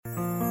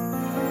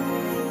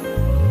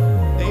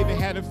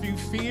a few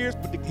fears,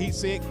 but he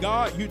said,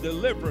 God, you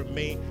delivered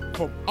me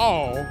from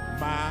all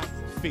my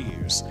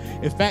fears.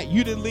 In fact,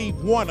 you didn't leave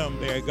one of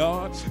them there,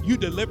 God. You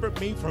delivered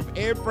me from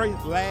every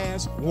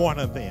last one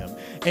of them.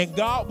 And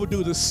God will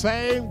do the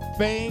same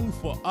thing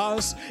for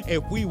us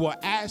if we will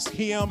ask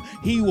him.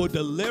 He will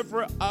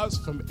deliver us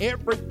from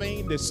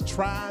everything that's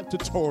trying to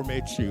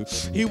torment you.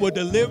 He will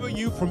deliver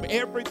you from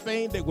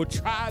everything that will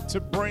try to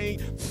bring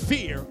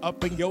fear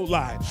up in your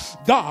life.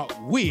 God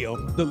will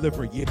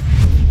deliver you.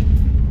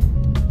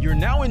 You're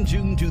now in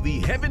tune to the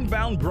Heaven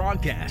Bound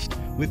broadcast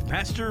with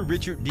Pastor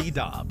Richard D.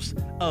 Dobbs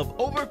of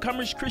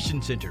Overcomers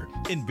Christian Center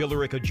in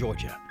Villarica,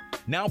 Georgia.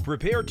 Now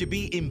prepare to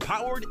be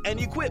empowered and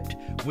equipped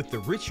with the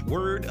rich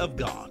word of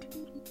God.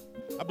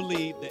 I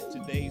believe that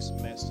today's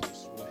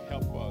message will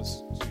help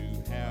us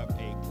to have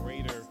a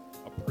greater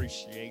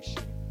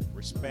appreciation,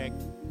 respect,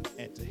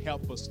 and to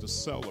help us to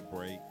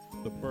celebrate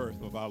the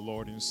birth of our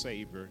Lord and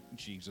Savior,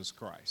 Jesus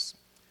Christ.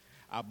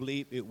 I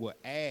believe it will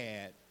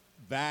add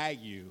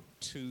value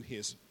to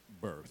his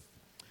birth.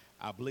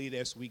 I believe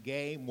as we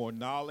gain more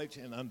knowledge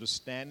and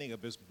understanding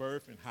of his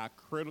birth and how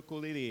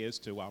critical it is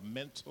to our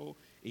mental,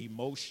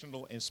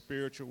 emotional, and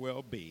spiritual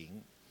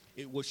well-being,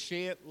 it will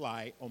shed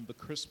light on the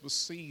Christmas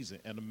season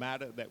and a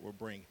matter that will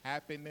bring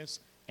happiness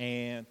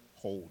and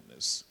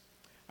wholeness.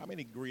 How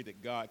many agree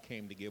that God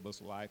came to give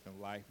us life and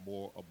life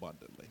more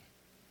abundantly?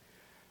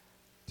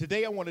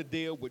 Today I want to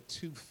deal with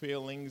two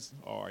feelings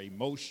or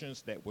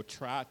emotions that will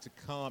try to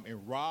come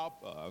and rob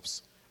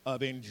us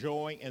of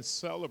enjoying and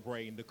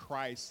celebrating the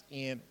Christ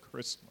in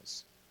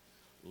Christmas: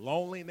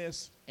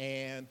 loneliness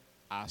and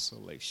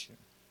isolation.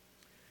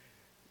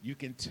 You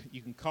can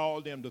call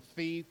them the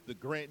thief, the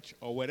Grinch,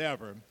 or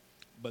whatever,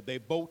 but they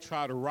both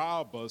try to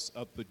rob us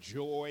of the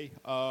joy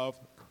of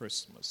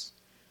Christmas.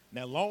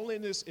 Now,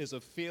 loneliness is a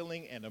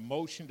feeling and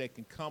emotion that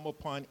can come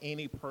upon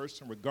any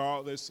person,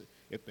 regardless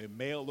if they're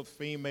male or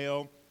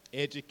female,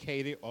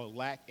 educated or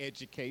lack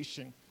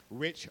education,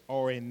 rich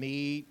or in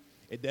need.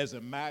 It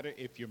doesn't matter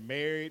if you're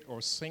married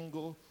or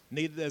single.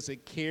 Neither does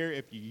it care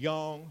if you're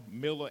young,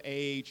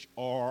 middle-aged,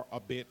 or a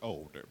bit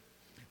older.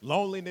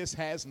 Loneliness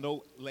has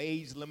no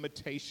age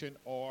limitation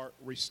or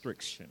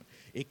restriction.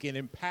 It can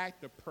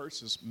impact a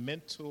person's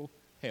mental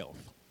health.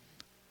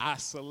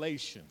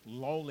 Isolation,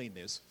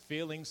 loneliness,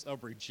 feelings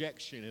of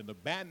rejection and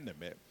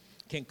abandonment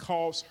can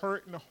cause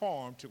hurt and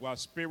harm to our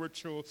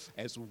spiritual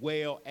as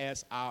well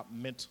as our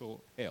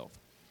mental health.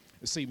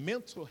 You see,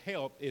 mental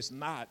health is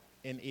not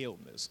an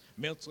illness.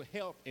 Mental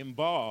health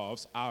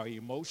involves our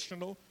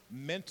emotional,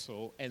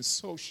 mental, and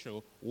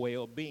social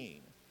well-being.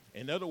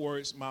 In other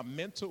words, my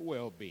mental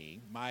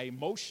well-being, my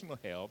emotional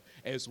health,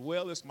 as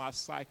well as my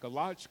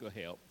psychological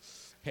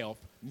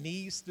health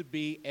needs to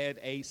be at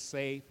a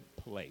safe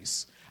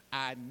place.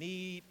 I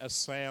need a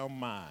sound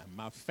mind.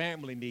 My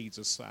family needs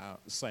a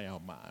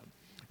sound mind.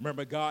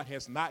 Remember, God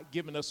has not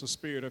given us a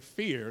spirit of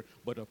fear,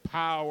 but of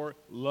power,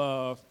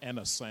 love, and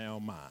a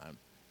sound mind.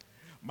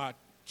 My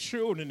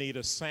children need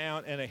a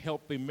sound and a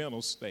healthy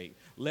mental state,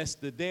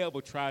 lest the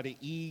devil try to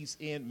ease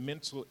in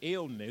mental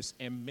illness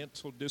and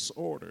mental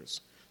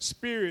disorders,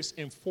 spirits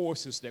and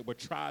forces that will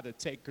try to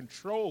take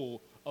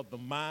control of the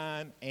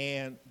mind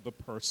and the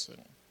person.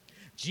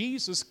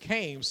 Jesus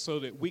came so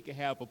that we can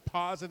have a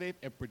positive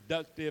and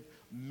productive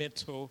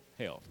mental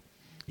health.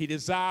 He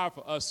desired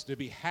for us to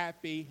be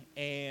happy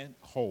and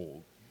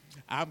whole.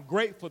 I'm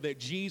grateful that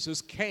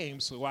Jesus came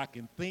so I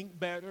can think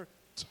better,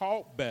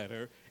 talk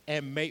better,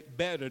 and make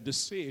better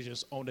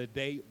decisions on a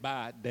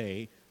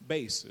day-by-day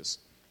basis.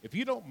 If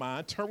you don't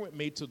mind, turn with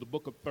me to the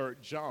book of 3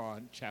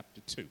 John,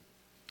 chapter 2.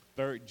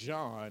 3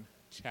 John,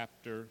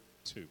 chapter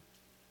 2.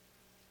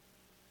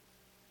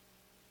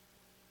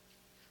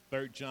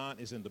 3 John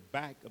is in the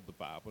back of the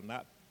Bible,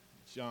 not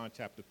John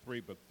chapter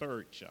 3, but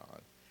 3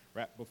 John,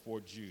 right before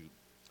Jude.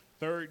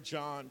 3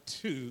 John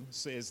 2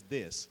 says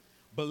this: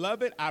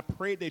 Beloved, I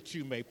pray that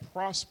you may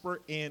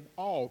prosper in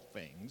all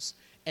things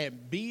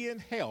and be in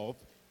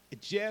health,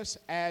 just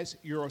as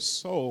your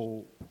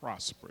soul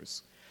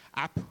prospers.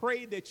 I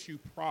pray that you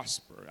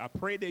prosper. I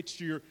pray that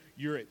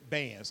you're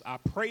advanced. I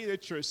pray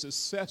that you're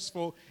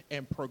successful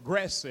and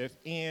progressive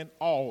in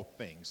all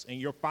things, in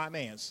your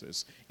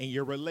finances, in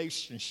your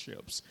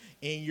relationships,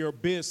 in your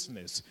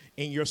business,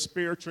 in your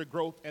spiritual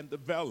growth and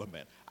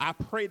development. I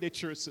pray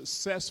that you're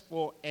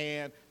successful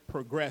and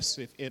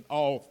progressive in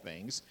all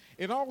things,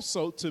 and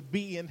also to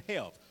be in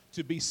health,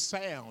 to be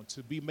sound,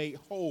 to be made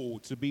whole,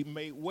 to be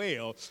made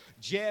well,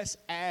 just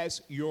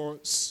as your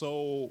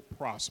soul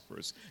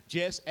prospers,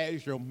 just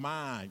as your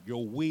mind,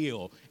 your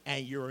will,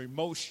 and your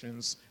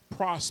emotions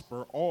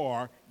prosper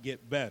or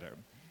get better.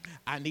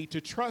 I need to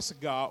trust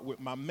God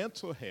with my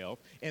mental health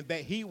and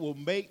that he will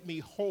make me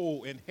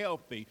whole and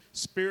healthy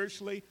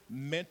spiritually,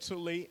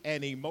 mentally,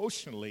 and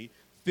emotionally,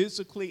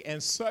 physically,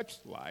 and such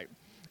like.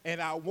 And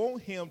I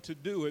want him to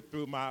do it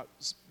through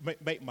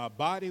make my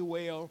body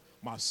well,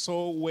 my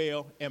soul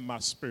well, and my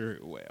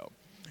spirit well.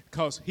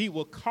 Because he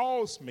will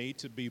cause me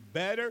to be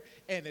better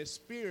and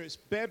experience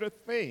better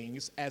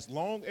things as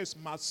long as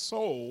my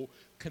soul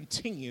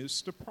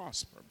continues to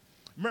prosper.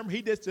 Remember,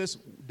 he just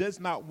does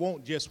not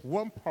want just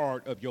one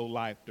part of your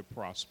life to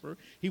prosper.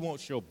 He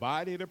wants your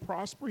body to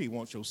prosper. He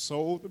wants your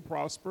soul to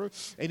prosper.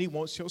 And he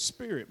wants your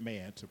spirit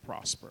man to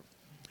prosper.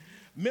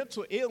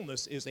 Mental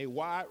illness is a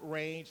wide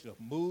range of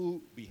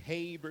mood,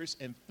 behaviors,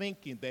 and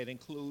thinking that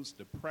includes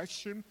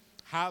depression,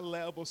 high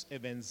levels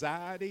of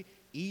anxiety,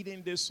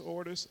 eating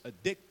disorders,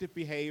 addictive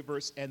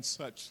behaviors, and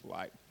such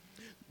like.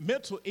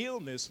 Mental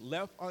illness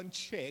left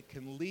unchecked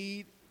can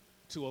lead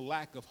to a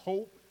lack of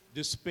hope,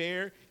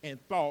 despair, and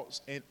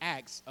thoughts and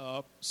acts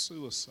of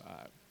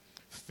suicide.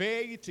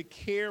 Failure to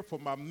care for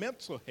my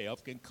mental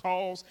health can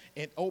cause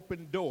an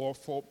open door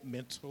for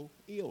mental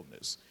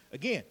illness.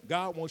 Again,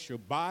 God wants your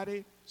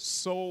body,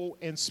 soul,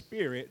 and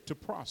spirit to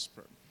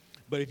prosper.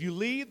 But if you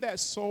leave that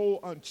soul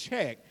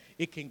unchecked,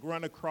 it can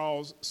run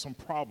across some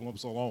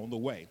problems along the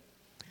way.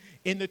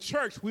 In the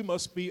church, we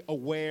must be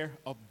aware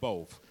of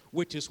both,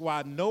 which is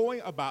why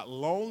knowing about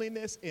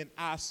loneliness and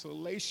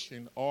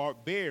isolation are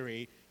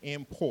very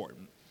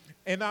important.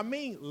 And I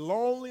mean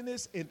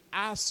loneliness and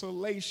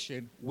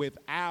isolation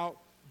without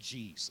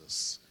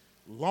Jesus.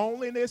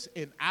 Loneliness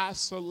and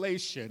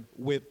isolation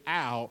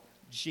without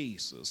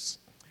Jesus.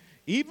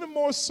 Even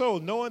more so,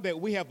 knowing that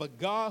we have a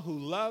God who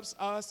loves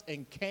us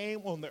and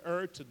came on the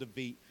earth to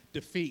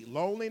defeat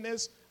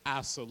loneliness,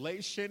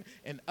 isolation,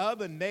 and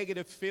other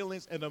negative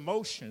feelings and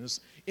emotions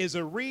is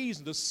a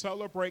reason to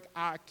celebrate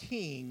our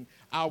King,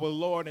 our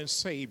Lord and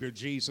Savior,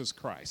 Jesus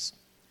Christ.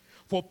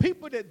 For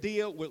people that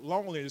deal with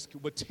loneliness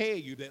will tell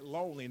you that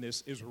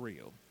loneliness is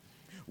real.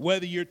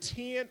 Whether you're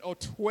 10 or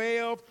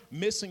 12,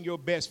 missing your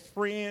best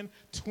friend,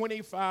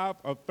 25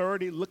 or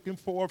 30, looking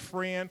for a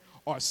friend,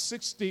 or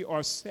 60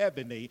 or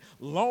 70,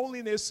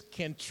 loneliness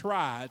can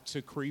try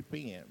to creep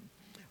in.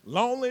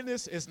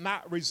 Loneliness is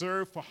not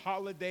reserved for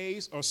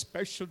holidays or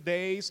special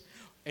days.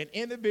 An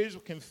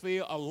individual can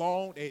feel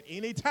alone at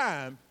any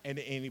time and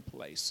at any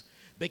place.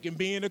 They can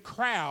be in a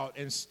crowd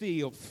and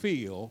still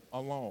feel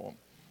alone.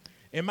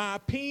 In my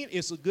opinion,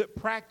 it's a good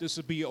practice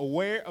to be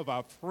aware of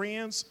our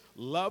friends,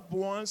 loved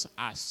ones,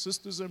 our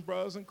sisters and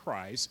brothers in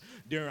Christ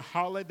during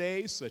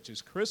holidays such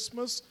as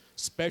Christmas,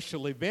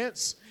 special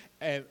events,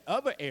 and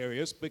other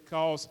areas,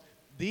 because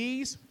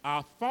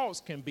our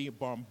thoughts can be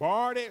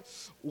bombarded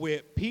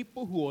with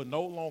people who are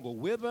no longer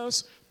with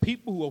us,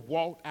 people who have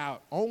walked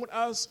out on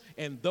us,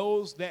 and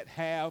those that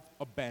have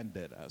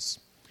abandoned us.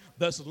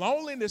 Thus,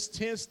 loneliness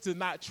tends to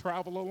not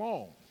travel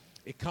alone.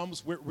 It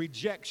comes with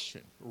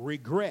rejection,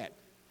 regret,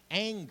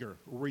 anger,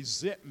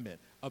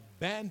 resentment,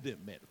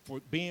 abandonment,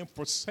 for being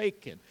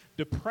forsaken,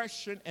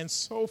 depression, and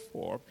so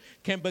forth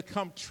can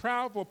become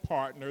travel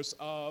partners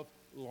of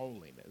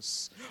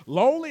loneliness.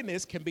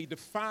 Loneliness can be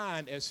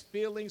defined as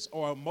feelings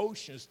or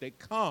emotions that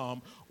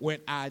come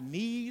when our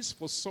needs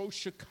for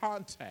social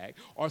contact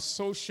or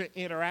social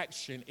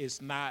interaction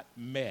is not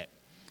met.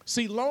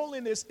 See,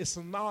 loneliness is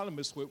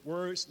synonymous with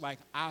words like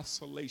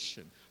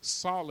isolation,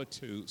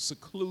 solitude,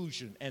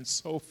 seclusion, and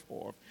so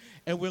forth.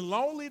 And when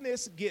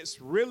loneliness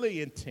gets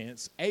really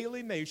intense,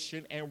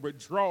 alienation and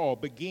withdrawal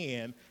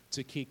begin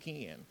to kick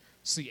in.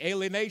 See,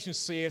 alienation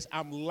says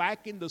I'm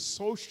lacking the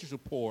social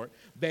support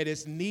that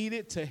is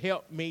needed to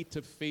help me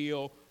to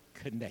feel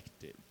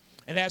connected.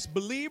 And as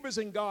believers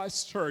in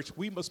God's church,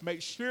 we must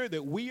make sure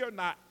that we are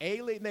not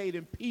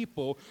alienating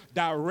people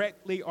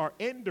directly or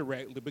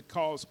indirectly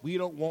because we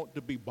don't want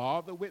to be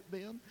bothered with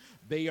them.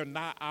 They are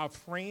not our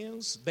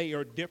friends. They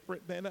are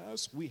different than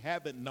us. We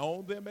haven't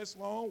known them as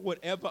long,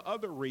 whatever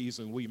other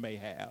reason we may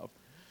have.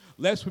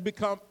 Lest we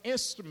become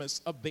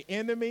instruments of the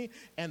enemy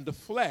and the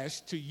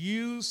flesh to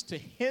use to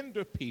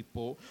hinder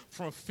people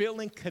from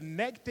feeling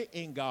connected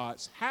in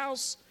God's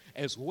house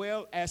as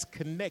well as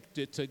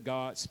connected to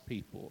God's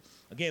people.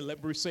 Again,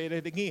 let me say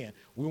that again.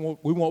 We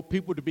want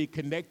people to be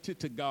connected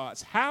to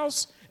God's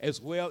house as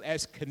well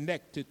as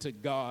connected to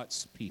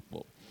God's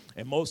people.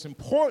 And most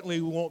importantly,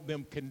 we want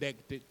them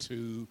connected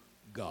to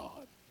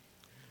God.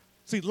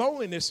 See,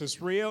 loneliness is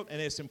real,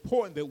 and it's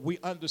important that we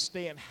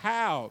understand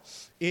how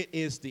it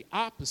is the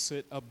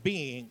opposite of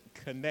being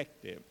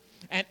connected.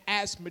 And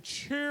as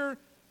mature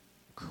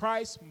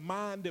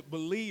Christ-minded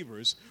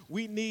believers,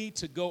 we need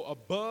to go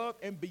above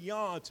and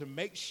beyond to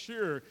make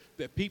sure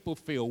that people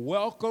feel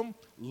welcome,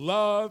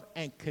 loved,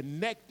 and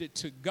connected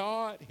to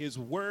God, His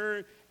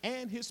Word,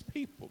 and His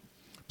people.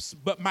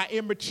 But my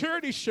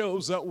immaturity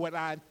shows up when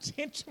I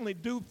intentionally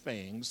do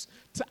things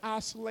to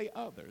isolate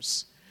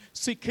others.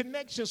 See,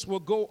 connections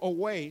will go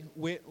away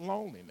with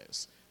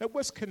loneliness. Now,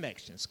 what's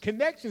connections?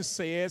 Connections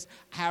says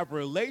I have a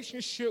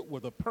relationship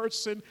with a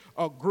person,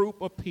 a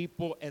group of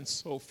people, and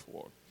so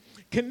forth.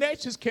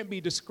 Connections can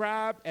be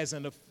described as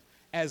an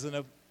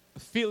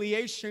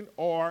affiliation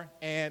or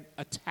an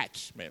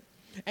attachment.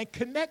 And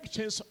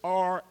connections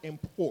are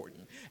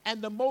important.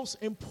 And the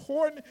most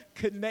important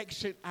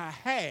connection I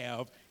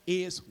have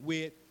is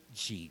with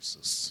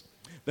Jesus.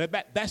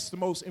 That's the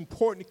most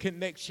important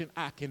connection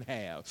I can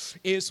have,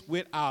 is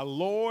with our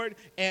Lord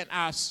and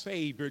our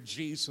Savior,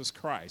 Jesus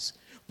Christ.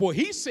 For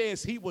He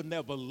says He will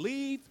never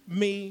leave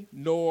me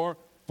nor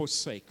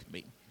forsake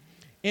me.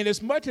 And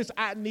as much as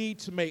I need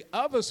to make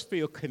others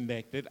feel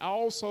connected, I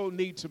also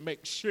need to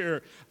make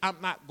sure I'm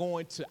not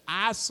going to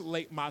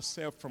isolate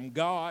myself from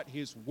God,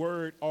 his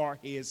word, or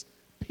his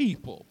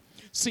people.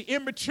 See,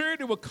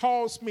 immaturity will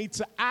cause me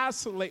to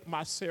isolate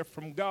myself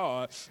from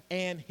God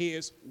and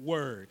his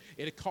word.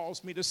 It'll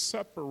cause me to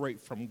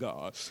separate from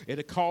God.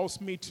 It'll cause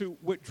me to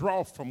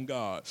withdraw from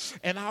God.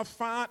 And I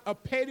find a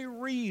petty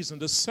reason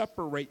to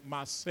separate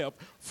myself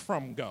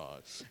from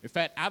God. In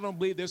fact, I don't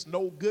believe there's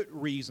no good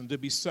reason to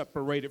be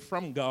separated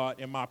from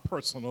God, in my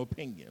personal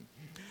opinion.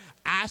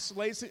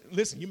 Isolation,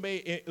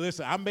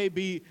 I may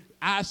be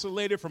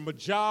isolated from a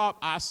job,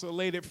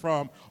 isolated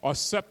from or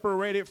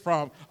separated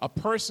from a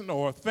person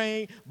or a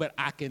thing, but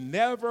I can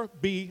never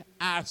be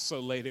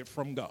isolated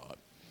from God.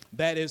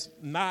 That is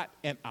not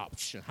an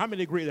option. How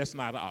many agree that's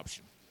not an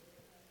option?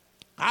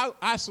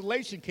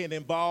 Isolation can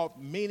involve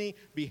many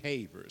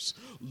behaviors,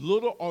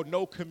 little or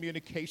no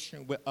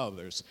communication with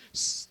others,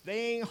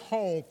 staying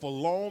home for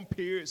long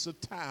periods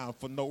of time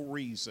for no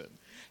reason,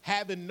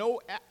 having no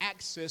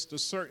access to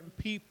certain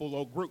people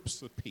or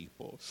groups of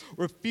people,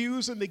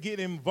 refusing to get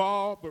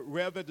involved but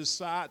rather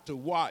decide to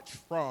watch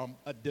from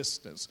a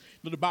distance.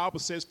 The Bible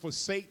says,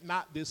 forsake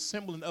not the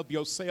assembling of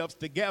yourselves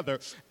together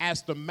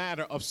as the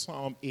manner of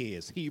some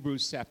is.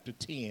 Hebrews chapter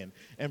 10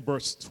 and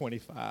verse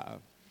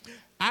 25.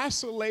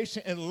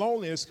 Isolation and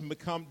loneliness can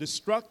become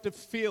destructive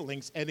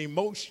feelings and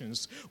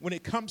emotions when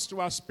it comes to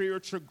our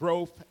spiritual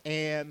growth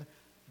and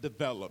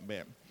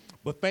development.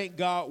 But thank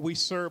God we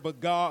serve a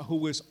God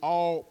who is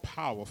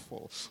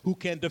all-powerful, who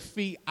can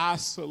defeat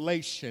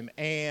isolation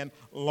and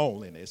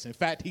loneliness. In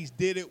fact, he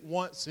did it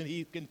once and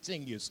he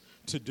continues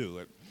to do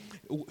it.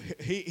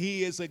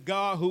 He is a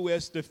God who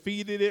has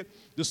defeated it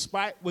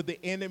despite what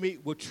the enemy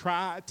will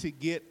try to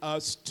get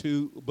us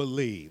to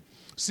believe.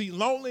 See,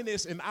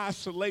 loneliness and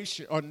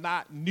isolation are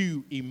not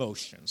new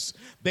emotions.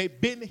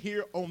 They've been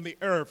here on the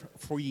earth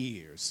for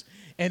years.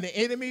 And the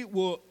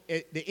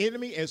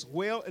enemy as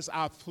well as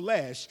our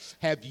flesh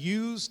have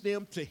used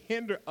them to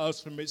hinder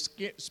us from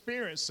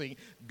experiencing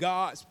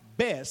God's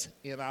best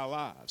in our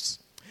lives.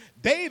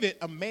 David,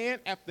 a man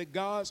after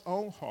God's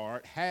own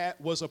heart,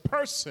 was a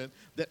person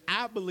that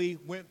I believe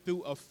went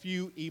through a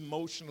few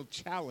emotional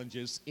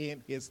challenges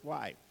in his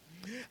life.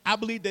 I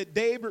believe that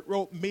David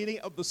wrote many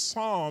of the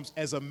Psalms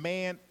as a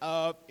man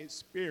of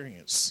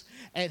experience,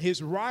 and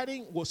his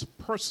writing was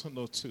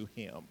personal to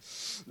him.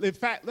 In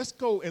fact, let's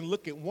go and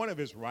look at one of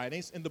his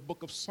writings in the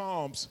book of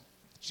Psalms,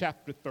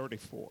 chapter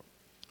 34.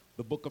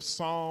 The book of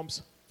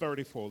Psalms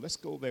 34. Let's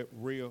go there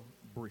real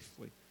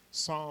briefly.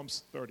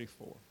 Psalms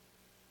 34.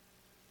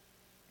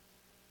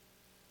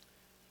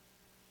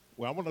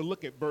 Well, I want to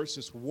look at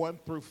verses 1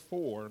 through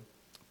 4,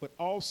 but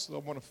also I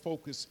want to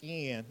focus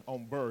in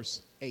on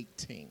verse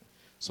 18.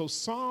 So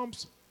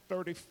Psalms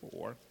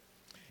 34,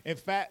 in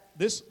fact,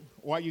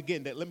 while you're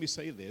getting that, let me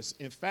say this.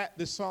 In fact,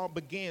 this psalm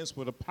begins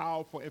with a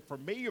powerful and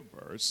familiar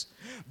verse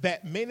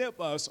that many of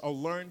us are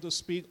learning to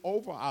speak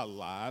over our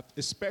lives,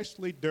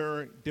 especially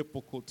during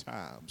difficult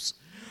times.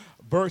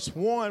 Verse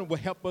 1 will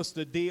help us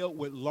to deal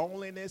with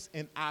loneliness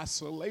and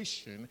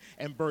isolation,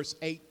 and verse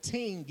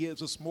 18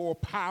 gives us more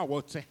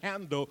power to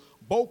handle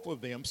both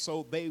of them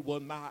so they will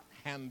not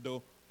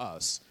handle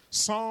us.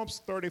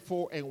 Psalms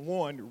 34 and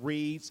 1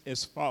 reads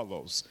as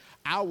follows: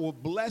 I will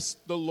bless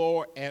the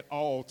Lord at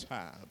all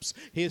times.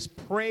 His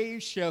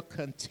praise shall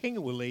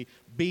continually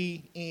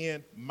be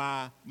in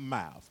my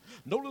mouth.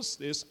 Notice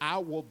this: I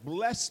will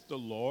bless the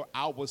Lord.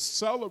 I will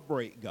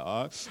celebrate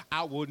God.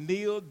 I will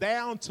kneel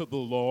down to the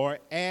Lord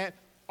at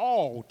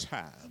all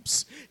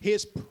times.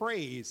 His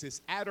praise,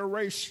 his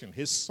adoration,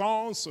 his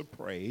songs of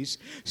praise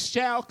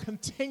shall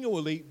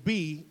continually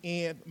be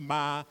in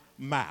my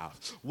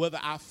mouth. Whether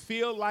I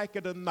feel like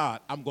it or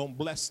not, I'm going to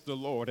bless the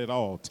Lord at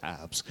all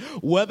times.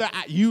 Whether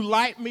you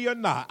like me or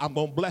not, I'm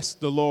going to bless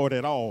the Lord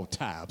at all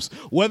times.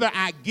 Whether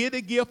I get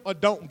a gift or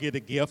don't get a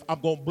gift,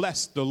 I'm going to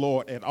bless the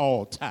Lord at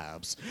all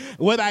times.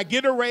 Whether I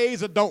get a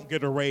raise or don't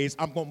get a raise,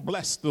 I'm going to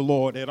bless the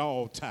Lord at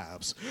all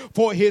times.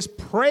 For his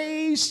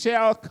praise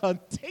shall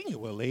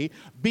continually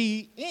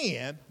be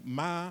in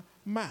my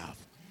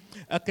mouth.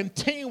 A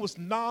continuous,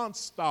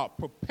 nonstop,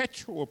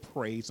 perpetual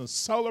praise and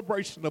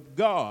celebration of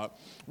God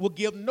will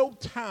give no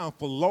time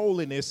for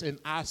loneliness and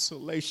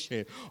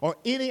isolation or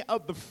any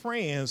of the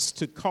friends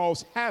to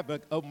cause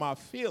havoc of my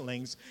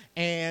feelings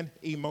and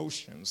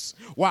emotions.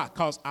 Why?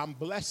 Because I'm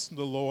blessing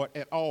the Lord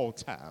at all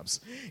times.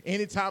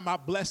 Anytime I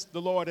bless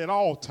the Lord at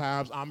all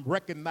times, I'm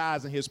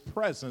recognizing his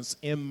presence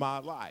in my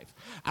life.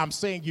 I'm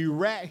saying, you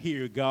right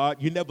here, God.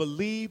 You never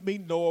leave me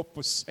nor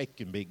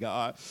forsaken me,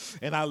 God.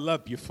 And I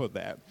love you for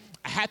that.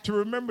 I had to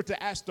remember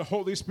to ask the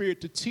Holy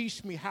Spirit to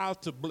teach me how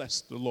to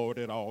bless the Lord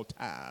at all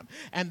time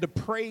and to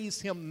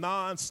praise him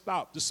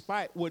nonstop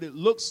despite what it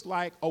looks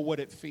like or what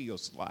it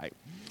feels like.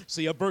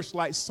 See, a verse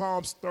like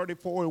Psalms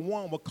 34 and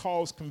 1 will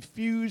cause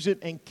confusion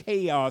and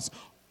chaos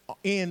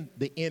in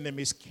the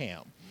enemy's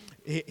camp.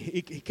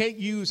 He can't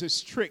use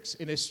his tricks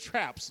and his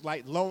traps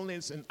like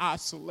loneliness and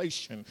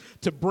isolation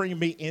to bring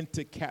me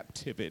into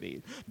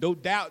captivity. No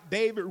doubt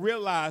David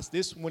realized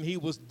this when he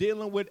was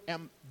dealing with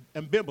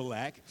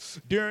Abimelech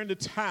during the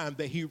time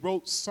that he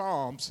wrote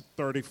Psalms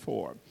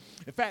 34.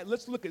 In fact,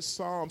 let's look at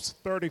Psalms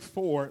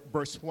 34,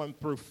 verse 1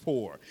 through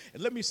 4.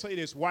 And let me say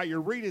this, while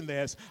you're reading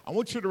this, I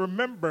want you to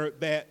remember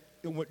that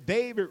when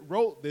David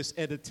wrote this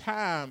at a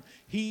time,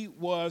 he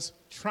was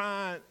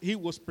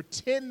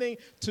pretending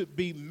to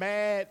be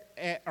mad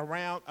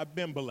around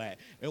Abimelech.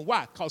 And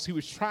why? Because he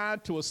was trying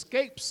to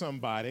escape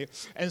somebody.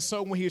 And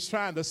so when he was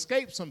trying to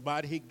escape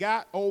somebody, he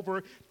got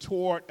over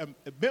toward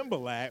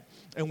Abimelech.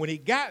 And when he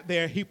got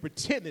there, he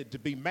pretended to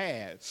be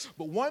mad.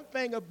 But one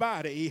thing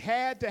about it, he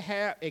had to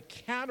have a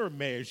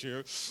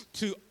countermeasure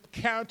to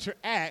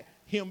counteract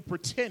him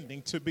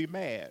pretending to be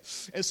mad.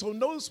 And so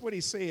notice what he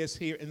says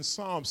here in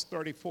Psalms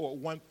 34,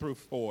 1 through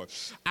 4.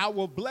 I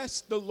will bless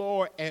the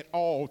Lord at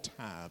all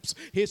times.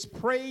 His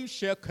praise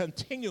shall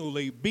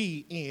continually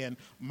be in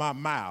my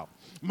mouth.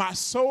 My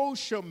soul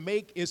shall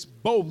make its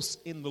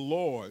boast in the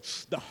Lord.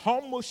 The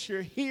humble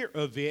shall hear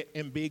of it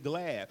and be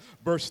glad.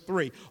 Verse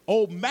 3,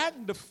 oh,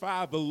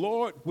 magnify the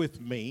Lord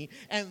with me,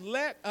 and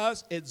let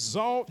us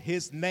exalt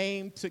his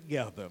name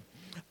together.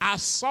 I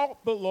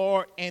sought the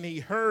Lord, and he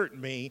heard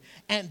me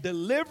and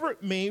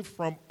delivered me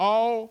from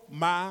all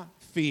my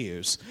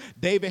fears.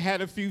 David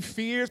had a few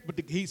fears, but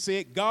he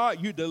said,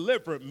 God, you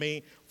delivered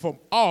me from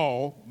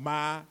all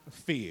my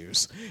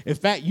fears. In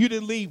fact, you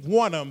didn't leave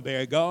one of them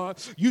there, God.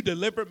 You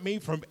delivered me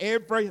from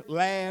every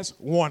last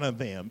one of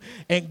them.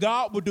 And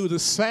God will do the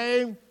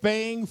same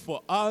thing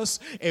for us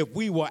if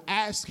we will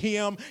ask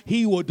him.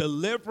 He will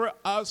deliver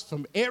us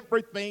from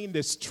everything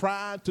that's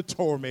trying to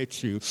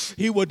torment you.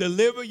 He will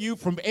deliver you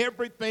from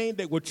everything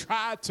that will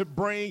try to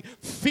bring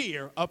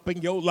fear up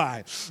in your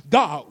life.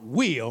 God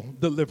will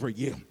deliver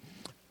you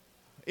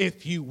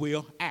if you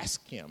will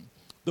ask him.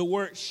 The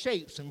word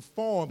shapes and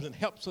forms and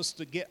helps us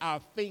to get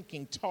our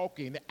thinking,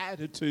 talking,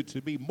 attitude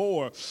to be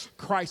more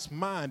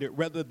Christ-minded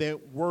rather than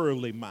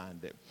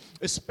worldly-minded,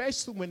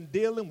 especially when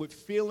dealing with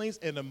feelings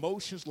and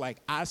emotions like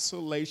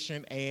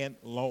isolation and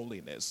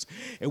loneliness.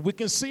 And we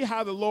can see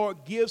how the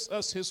Lord gives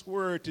us his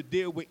word to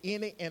deal with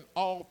any and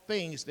all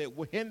things that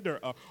will hinder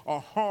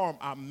or harm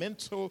our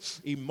mental,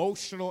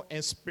 emotional,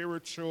 and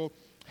spiritual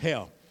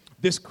health.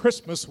 This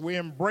Christmas, we're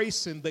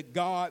embracing the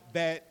God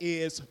that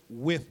is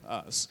with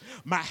us.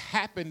 My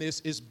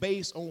happiness is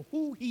based on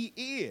who he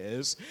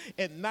is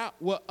and not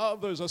what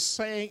others are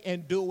saying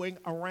and doing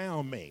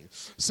around me.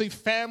 See,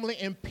 family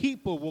and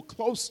people who are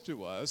close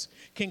to us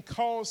can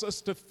cause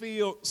us to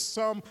feel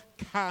some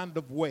kind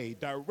of way,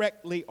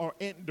 directly or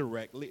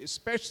indirectly,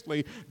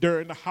 especially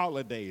during the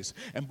holidays.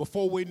 And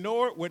before we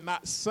know it, we're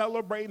not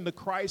celebrating the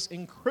Christ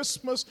in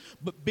Christmas,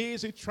 but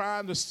busy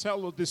trying to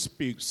settle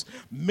disputes,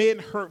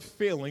 mend hurt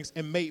feelings,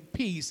 and make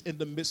peace in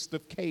the midst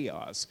of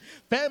chaos.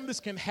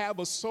 Families can have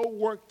us so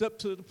worked up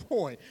to the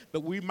point that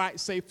we might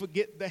say,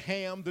 forget the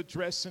ham, the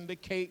dressing, the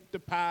cake, the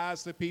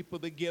pies, the people,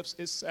 the gifts,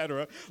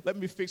 etc. Let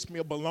me fix me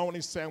a bologna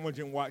sandwich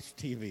and watch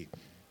TV.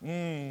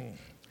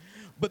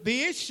 But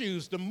the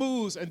issues, the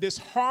moods, and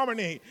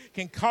disharmony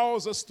can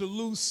cause us to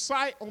lose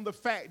sight on the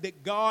fact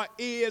that God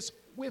is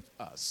with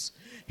us.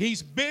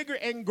 He's bigger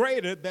and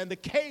greater than the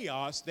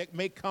chaos that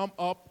may come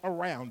up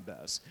around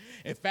us.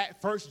 In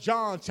fact, 1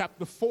 John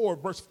chapter 4,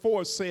 verse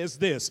 4 says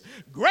this,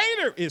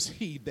 greater is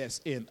he that's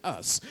in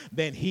us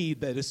than he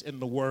that is in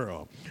the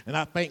world. And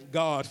I thank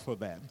God for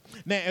that.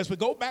 Now, as we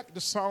go back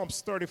to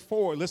Psalms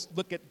 34, let's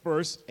look at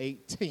verse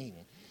 18.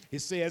 It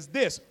says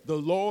this, the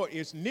Lord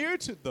is near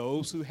to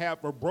those who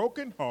have a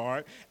broken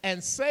heart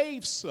and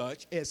saves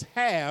such as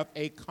have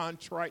a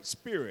contrite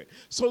spirit.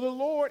 So the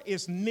Lord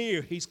is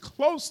near. He's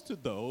close to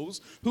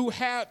those who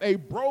have a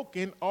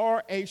broken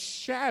or a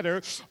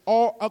shattered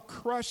or a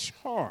crushed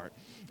heart.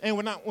 And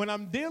when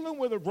I'm dealing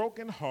with a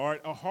broken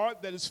heart, a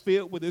heart that is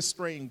filled with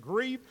extreme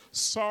grief,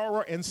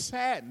 sorrow, and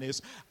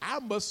sadness, I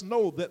must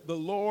know that the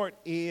Lord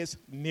is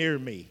near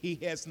me. He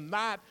has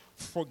not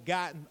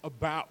forgotten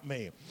about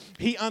me.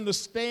 He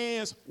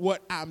understands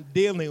what I'm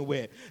dealing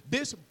with.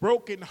 This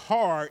broken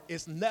heart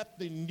is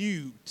nothing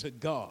new to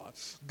God.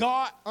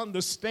 God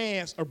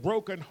understands a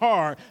broken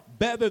heart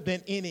better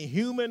than any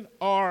human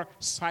or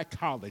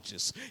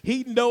psychologist.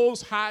 He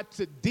knows how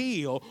to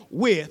deal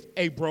with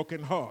a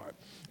broken heart.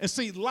 And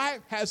see,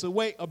 life has a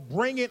way of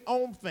bringing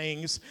on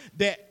things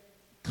that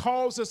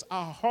causes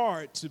our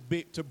heart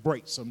to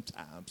break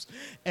sometimes.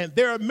 And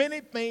there are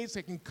many things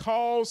that can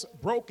cause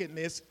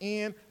brokenness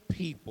in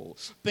people.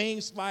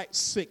 Things like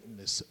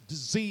sickness,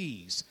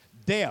 disease,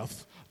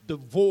 death,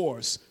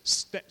 divorce,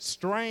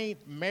 strained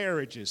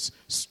marriages,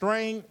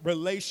 strained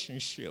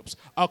relationships,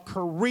 a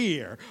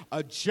career,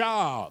 a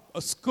job,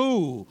 a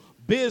school,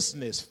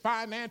 business,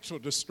 financial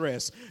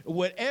distress.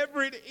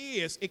 Whatever it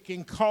is, it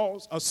can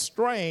cause a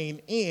strain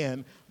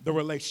in the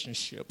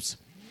relationships.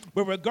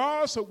 But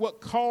regardless of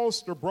what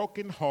caused the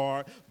broken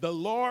heart, the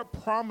Lord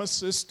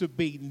promises to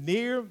be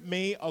near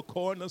me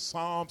according to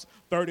Psalms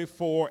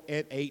 34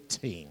 and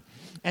 18.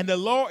 And the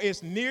Lord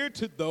is near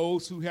to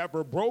those who have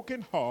a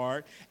broken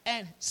heart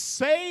and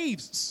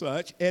saves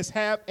such as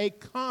have a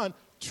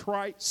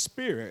contrite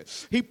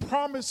spirit. He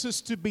promises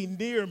to be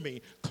near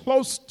me,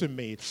 close to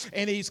me,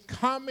 and he's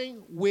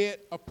coming with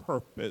a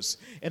purpose.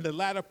 In the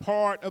latter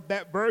part of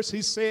that verse,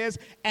 he says,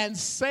 and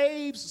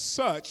saves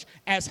such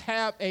as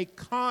have a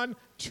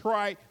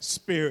contrite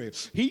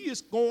spirit. He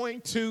is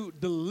going to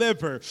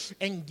deliver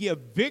and give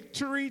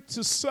victory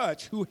to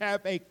such who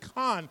have a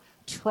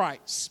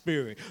contrite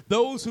spirit,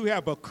 those who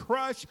have a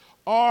crushed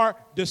or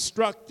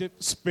destructive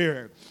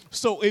spirit.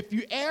 So if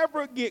you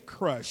ever get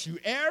crushed, you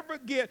ever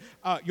get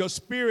your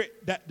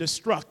spirit that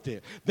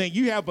destructive, then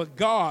you have a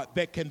God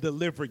that can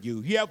deliver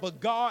you. You have a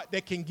God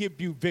that can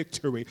give you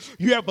victory.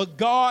 You have a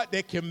God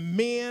that can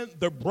mend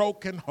the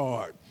broken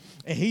heart,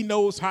 and he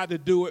knows how to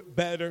do it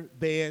better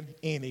than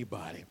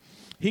anybody.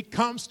 He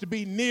comes to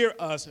be near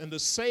us and to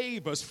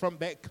save us from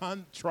that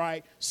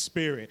contrite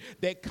spirit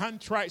that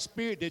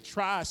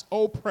tries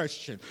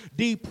oppression,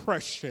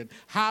 depression,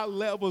 high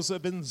levels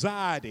of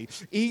anxiety,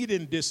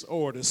 eating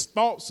disorders,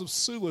 thoughts of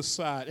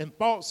suicide, and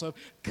thoughts of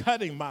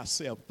cutting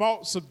myself,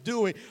 thoughts of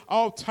doing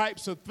all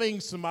types of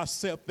things to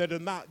myself that are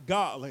not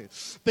godly,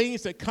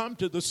 things that come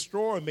to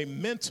destroy me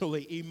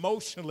mentally,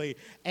 emotionally,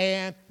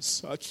 and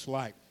such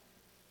like.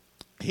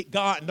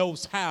 God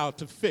knows how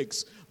to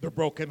fix the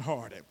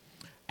brokenhearted.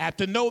 I have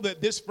to know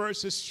that this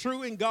verse is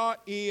true and God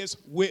is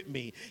with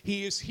me.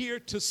 He is here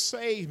to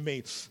save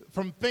me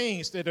from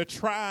things that are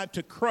trying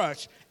to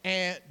crush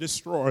and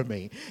destroy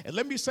me. And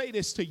let me say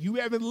this to you.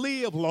 You haven't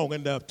lived long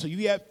enough till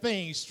you have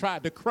things try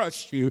to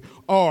crush you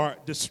or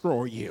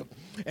destroy you.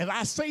 And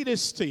I say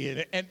this to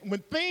you, and when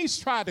things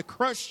try to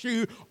crush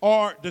you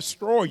or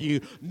destroy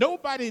you,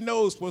 nobody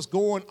knows what's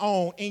going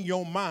on in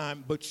your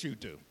mind but you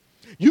do.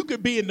 You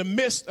could be in the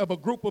midst of a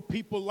group of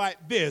people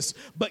like this,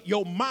 but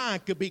your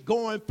mind could be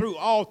going through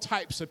all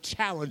types of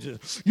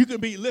challenges. You could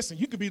be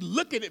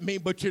looking at me,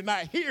 but you're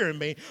not hearing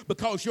me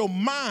because your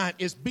mind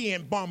is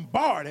being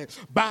bombarded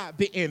by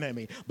the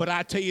enemy. But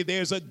I tell you,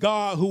 there's a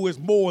God who is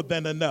more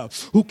than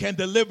enough, who can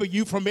deliver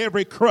you from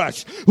every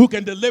crush, who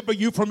can deliver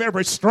you from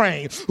every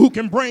strain, who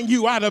can bring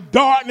you out of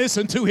darkness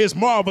into his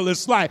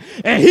marvelous light.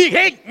 And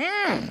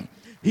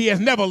he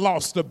has never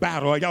lost a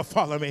battle. Are y'all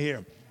following me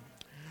here?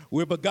 We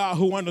have a God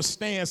who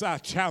understands our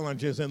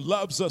challenges and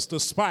loves us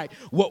despite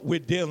what we're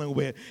dealing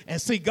with.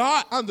 And see,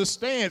 God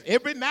understands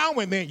every now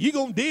and then you're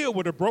going to deal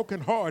with a broken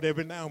heart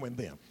every now and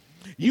then.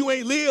 You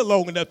ain't lived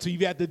long enough till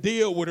you have to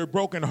deal with a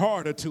broken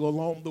heart or two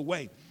along the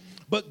way.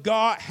 But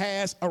God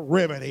has a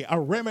remedy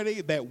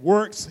that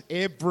works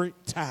every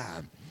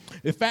time.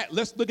 In fact,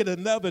 let's look at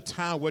another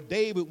time where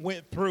David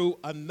went through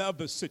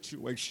another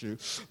situation.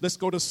 Let's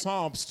go to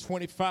Psalms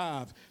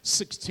 25,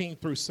 16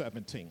 through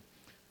 17.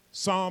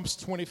 Psalms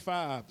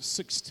 25,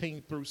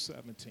 16 through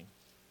 17.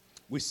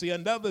 We see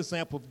another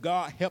example of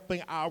God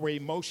helping our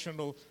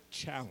emotional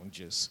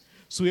challenges.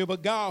 So we have a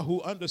God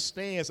who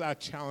understands our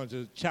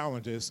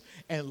challenges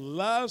and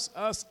loves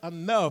us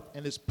enough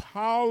and is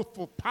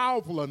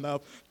powerful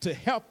enough to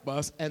help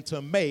us and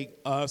to make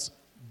us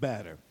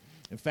better.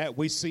 In fact,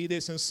 we see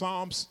this in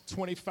Psalms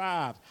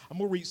 25. I'm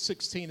going to read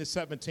 16 and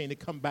 17 and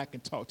come back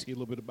and talk to you a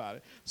little bit about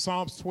it.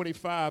 Psalms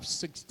 25,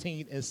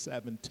 16 and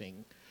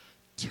 17.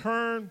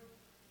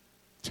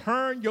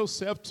 Turn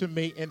yourself to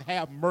me and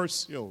have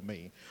mercy on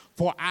me,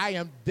 for I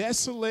am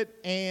desolate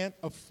and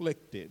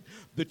afflicted.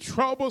 The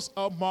troubles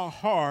of my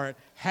heart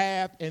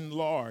have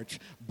enlarged.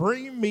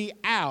 Bring me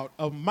out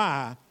of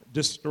my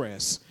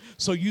distress.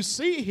 So you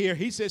see here,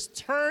 he says,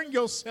 turn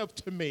yourself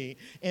to me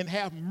and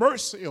have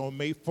mercy on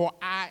me, for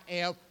I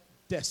am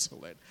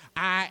desolate.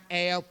 I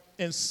am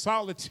in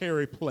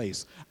solitary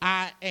place.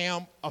 I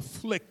am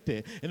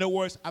afflicted. In other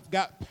words, I've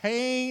got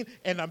pain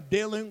and I'm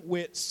dealing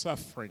with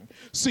suffering.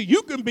 See,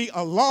 you can be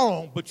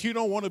alone, but you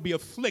don't want to be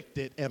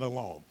afflicted and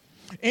alone.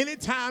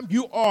 Anytime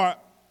you are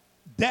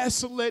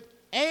desolate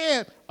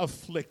and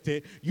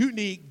afflicted, you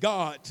need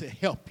God to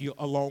help you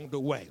along the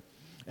way.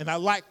 And I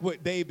like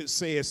what David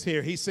says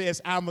here. He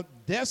says, I'm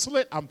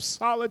desolate, I'm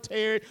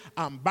solitary,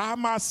 I'm by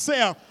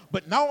myself.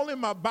 But not only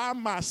am I by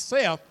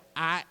myself,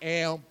 I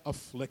am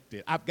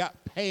afflicted. I've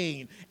got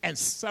pain and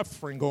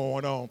suffering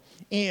going on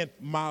in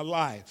my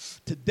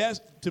life. To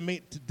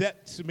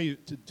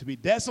be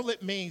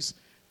desolate means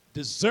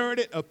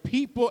deserted of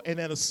people and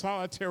in a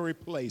solitary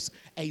place,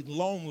 a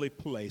lonely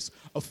place.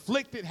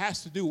 Afflicted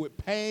has to do with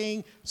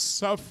pain,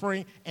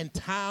 suffering, and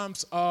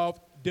times of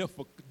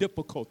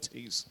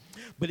difficulties.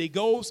 But he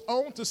goes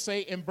on to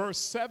say in verse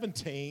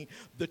 17,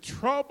 the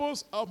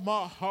troubles of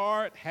my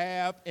heart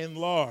have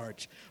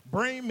enlarged.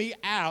 Bring me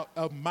out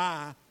of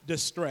my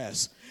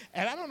distress.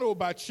 And I don't know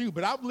about you,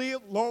 but I've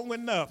lived long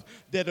enough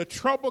that a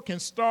trouble can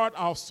start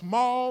off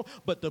small,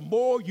 but the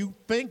more you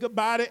think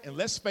about it, and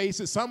let's face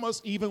it, some of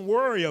us even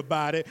worry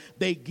about it,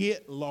 they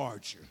get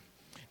larger.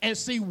 And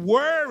see,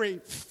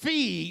 worry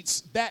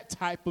feeds that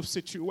type of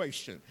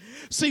situation.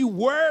 See,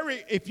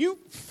 worry, if you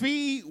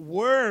feed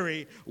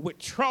worry with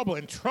trouble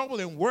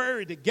and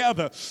worry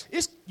together,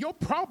 your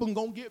problem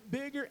going to get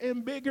bigger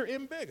and bigger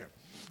and bigger.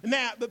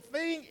 Now, the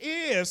thing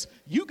is,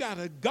 you got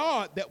a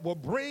God that will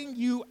bring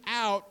you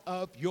out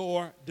of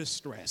your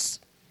distress.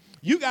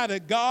 You got a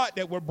God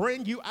that will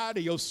bring you out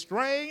of your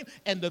strain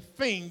and the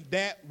thing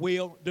that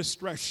will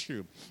distress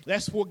you.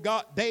 That's what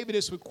David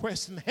is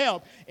requesting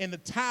help in the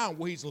time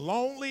where he's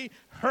lonely,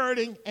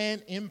 hurting,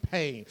 and in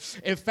pain.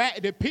 In fact,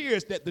 it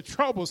appears that the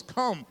troubles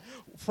come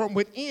from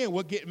within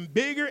were getting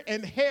bigger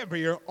and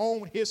heavier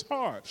on his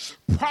heart.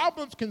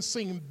 Problems can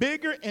seem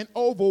bigger and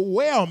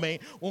overwhelming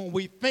when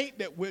we think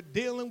that we're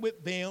dealing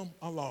with them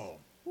alone.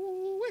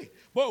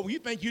 Well, when you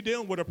think you're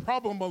dealing with a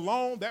problem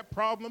alone, that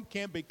problem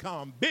can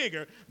become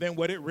bigger than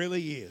what it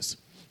really is.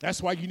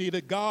 That's why you need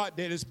a God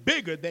that is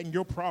bigger than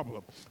your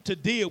problem to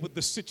deal with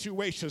the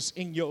situations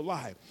in your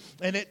life.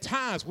 And at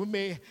times we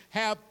may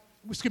have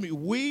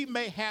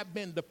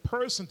been the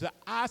person to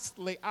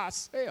isolate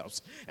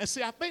ourselves. And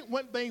see, I think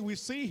one thing we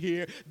see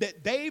here,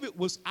 that David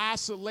was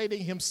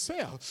isolating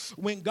himself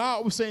when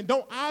God was saying,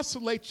 don't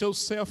isolate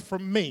yourself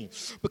from me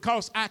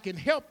because I can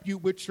help you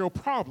with your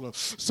problem.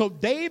 So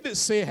David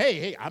said,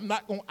 hey, I'm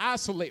not going to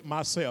isolate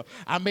myself.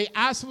 I may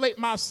isolate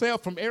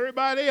myself from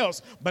everybody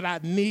else, but I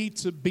need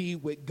to be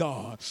with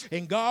God.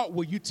 And God,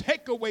 will you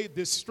take away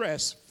this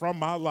stress from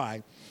my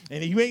life?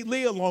 And you ain't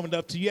live long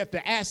enough till you have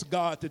to ask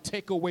God to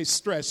take away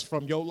stress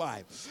from your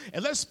life.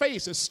 And let's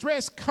face it,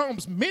 stress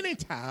comes many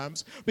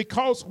times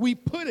because we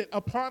put it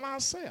upon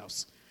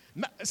ourselves.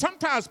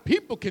 Sometimes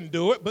people can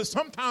do it, but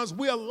sometimes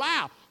we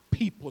allow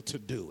people to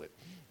do it.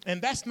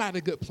 And that's not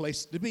a good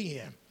place to be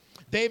in.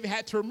 David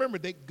had to remember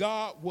that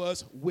God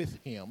was with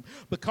him,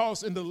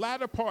 because in the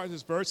latter part of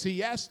this verse,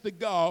 he asked the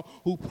God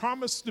who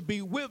promised to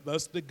be with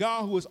us, the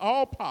God who is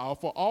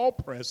all-powerful,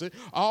 all-present,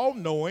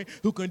 all-knowing,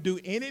 who can do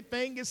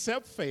anything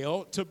except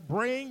fail, to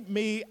bring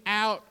me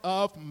out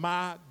of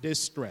my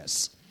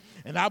distress.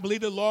 And I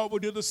believe the Lord will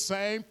do the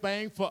same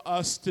thing for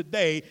us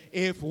today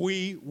if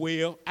we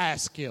will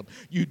ask him.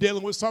 You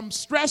dealing with something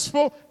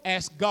stressful,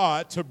 ask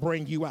God to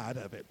bring you out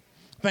of it.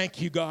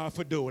 Thank you, God,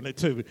 for doing it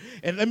too.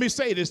 And let me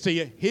say this to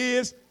you.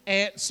 His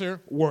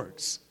answer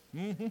works.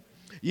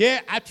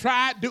 Yeah, I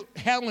tried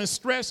handling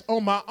stress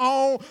on my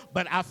own,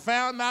 but I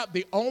found out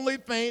the only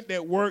thing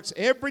that works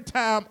every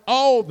time,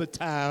 all the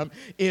time,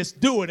 is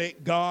doing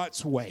it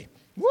God's way.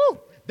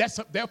 Woo!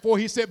 Therefore,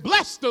 he said,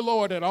 bless the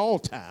Lord at all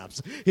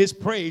times. His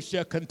praise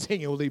shall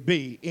continually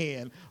be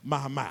in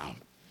my mouth.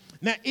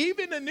 Now,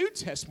 even in the New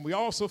Testament, we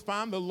also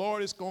find the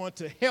Lord is going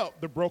to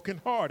help the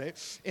brokenhearted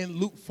in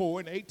Luke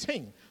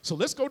 4:18. So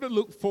let's go to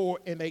Luke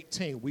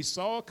 4:18. We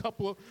saw a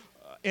couple of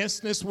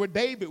instances where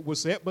David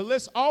was at, but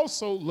let's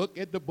also look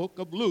at the book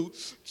of Luke,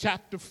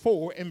 chapter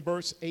 4 and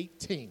verse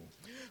 18.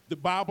 The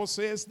Bible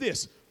says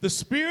this: the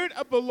Spirit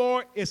of the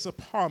Lord is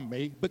upon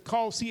me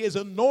because he has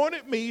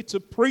anointed me to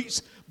preach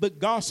the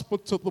gospel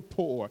to the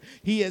poor.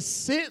 He has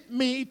sent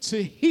me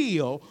to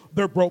heal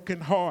the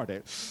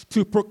brokenhearted,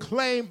 to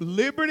proclaim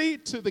liberty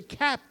to the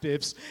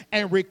captives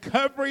and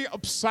recovery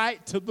of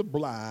sight to the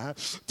blind,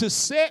 to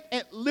set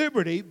at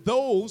liberty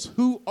those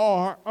who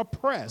are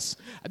oppressed.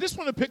 I just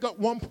want to pick up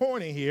one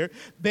point in here,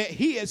 that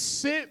he has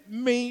sent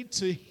me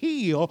to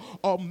heal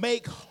or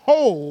make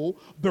whole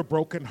the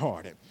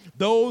brokenhearted.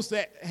 Those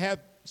that have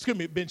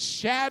been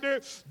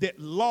shattered, that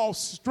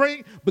lost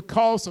strength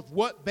because of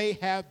what they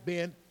have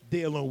been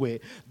dealing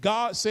with.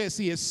 God says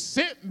he has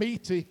sent me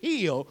to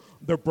heal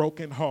the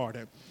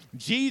brokenhearted.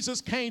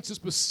 Jesus came to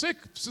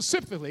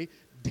specifically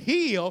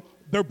heal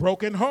the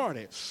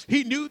brokenhearted.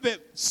 He knew that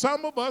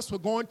some of us were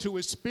going to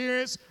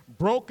experience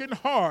broken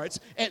hearts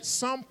at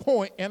some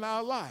point in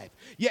our life.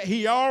 Yet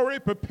he already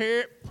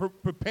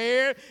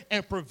prepared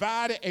and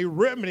provided a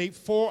remedy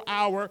for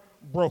our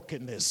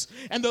brokenness.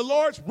 And the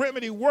Lord's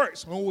remedy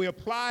works when we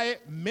apply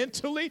it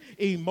mentally,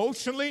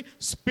 emotionally,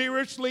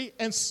 spiritually,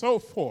 and so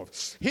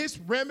forth. His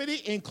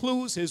remedy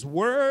includes his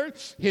word,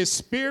 his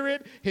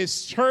spirit,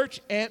 his church,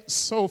 and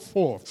so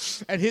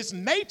forth. And his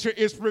nature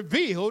is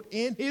revealed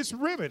in his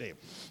remedy.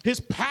 His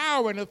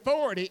power and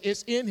authority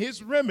is in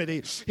his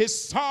remedy.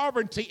 His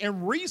sovereignty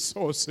and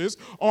resources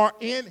are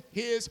in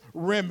his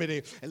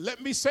remedy. And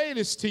let me say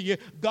this to you,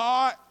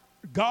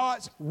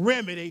 God's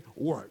remedy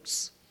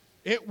works.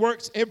 It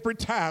works every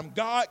time.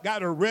 God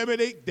got a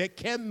remedy that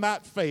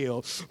cannot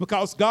fail,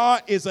 because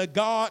God is a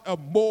God of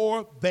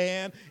more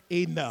than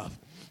enough.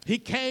 He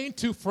came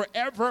to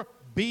forever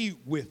be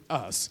with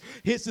us.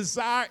 His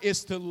desire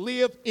is to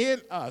live in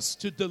us,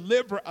 to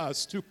deliver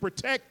us, to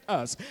protect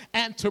us,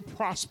 and to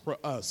prosper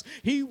us.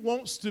 He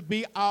wants to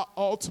be our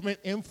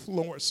ultimate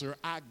influencer,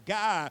 our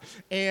guide,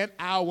 and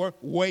our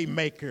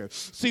waymaker.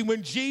 See,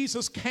 when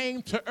Jesus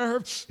came to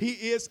earth, he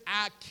is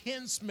our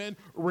kinsman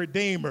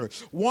redeemer,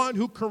 one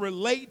who can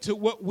relate to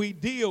what we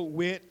deal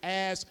with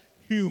as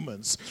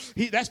humans.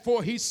 That's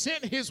for he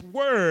sent his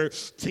word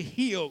to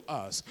heal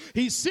us.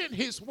 He sent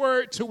his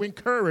word to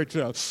encourage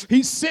us.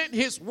 He sent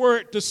his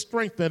word to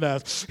strengthen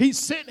us. He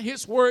sent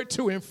his word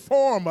to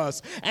inform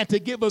us and to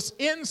give us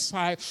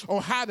insight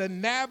on how to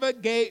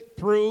navigate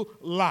through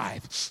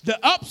life.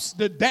 The ups,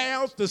 the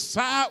downs, the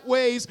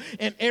sideways,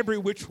 and every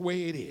which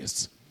way it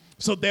is.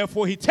 So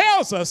therefore he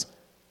tells us,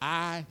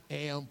 I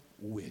am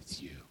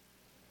with you.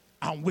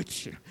 I'm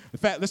with you. In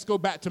fact, let's go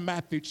back to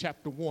Matthew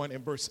chapter 1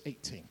 and verse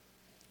 18.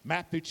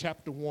 Matthew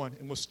chapter 1,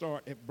 and we'll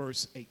start at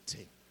verse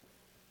 18.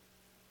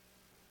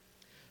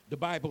 The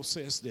Bible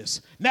says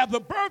this. Now the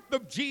birth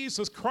of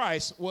Jesus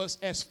Christ was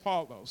as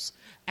follows.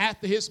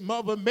 After his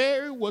mother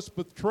Mary was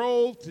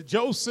betrothed to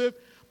Joseph,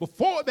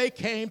 before they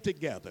came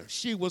together,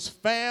 she was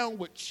found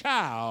with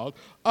child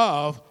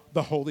of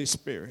the Holy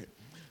Spirit.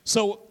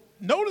 So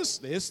notice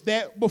this,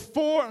 that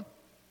before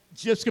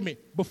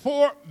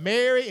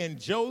Mary and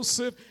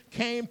Joseph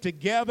came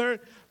together,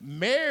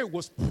 Mary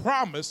was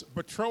promised.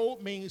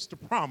 Betrothed means to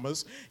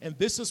promise. And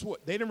this is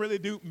what, they didn't really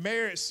do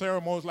marriage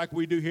ceremonies like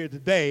we do here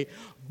today.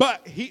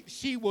 But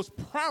she was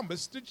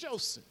promised to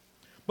Joseph.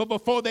 But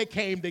before they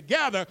came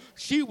together,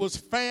 she was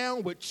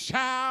found with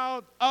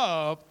child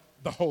of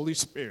the Holy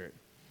Spirit.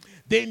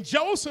 Then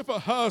Joseph, her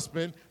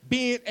husband,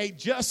 being a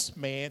just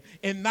man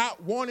and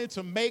not wanting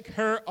to make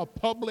her a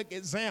public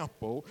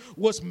example,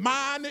 was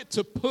minded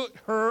to put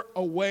her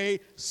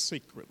away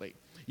secretly.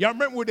 Y'all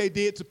remember what they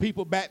did to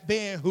people back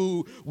then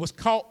who was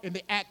caught in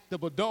the act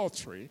of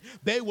adultery?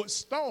 They would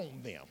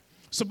stone them.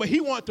 But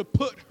he wanted to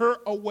put her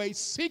away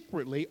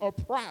secretly or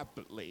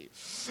privately.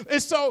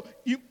 And so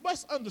you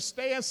must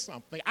understand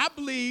something. I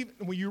believe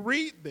when you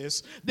read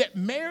this that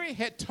Mary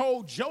had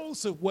told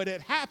Joseph what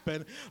had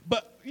happened,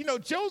 but,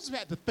 Joseph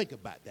had to think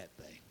about that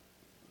thing.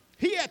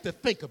 He had to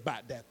think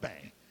about that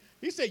thing.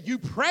 He said, you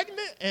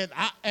pregnant and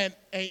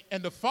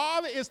the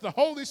Father is the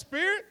Holy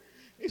Spirit?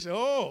 He said,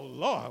 oh,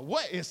 Lord,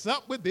 what is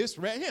up with this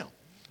right here?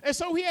 And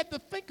so he had to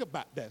think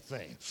about that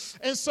thing.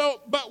 And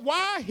so, but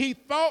while he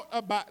thought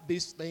about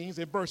these things,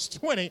 in verse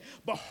 20,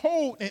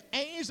 behold, an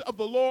angel of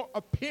the Lord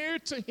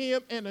appeared to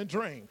him in a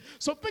dream.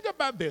 So think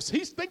about this.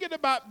 He's thinking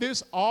about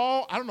this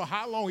I don't know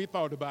how long he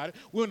thought about it.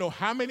 We don't know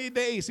how many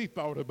days he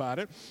thought about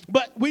it.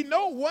 But we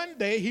know one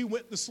day he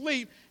went to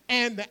sleep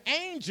and the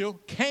angel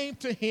came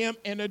to him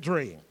in a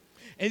dream.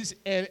 And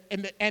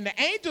the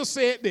angel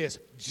said this,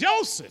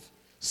 Joseph,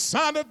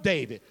 son of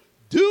David,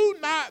 do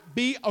not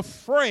be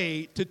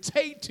afraid to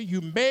take to you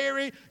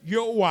Mary,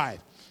 your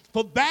wife,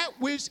 for that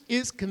which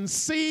is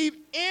conceived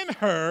in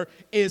her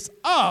is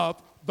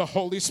of the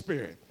Holy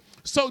Spirit.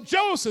 So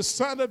Joseph,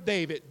 son of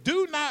David,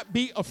 do not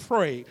be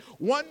afraid.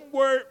 One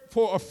word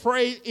for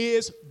afraid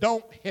is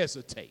don't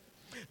hesitate.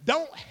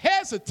 Don't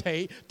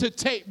hesitate to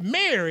take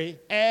Mary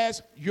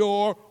as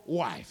your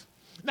wife.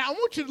 Now, I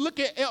want you to look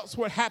at else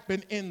what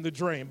happened in the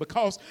dream,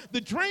 because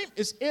the dream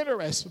is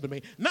interesting to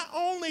me. Not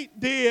only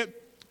did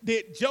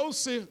the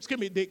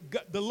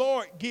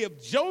Lord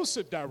give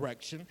Joseph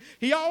direction,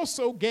 he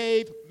also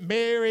gave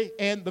Mary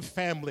and the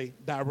family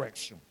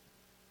direction.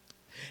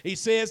 He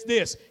says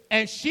this,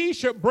 and she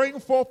shall bring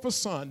forth a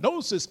son.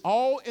 Notice it's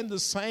all in the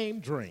same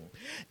dream.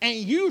 And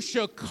you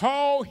shall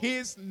call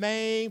his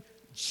name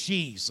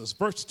Jesus.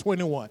 Verse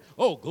 21.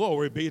 Oh,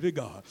 glory be to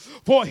God.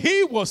 For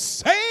he will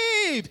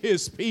save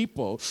his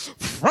people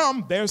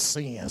from their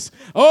sins.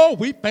 Oh,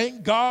 we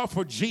thank God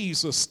for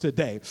Jesus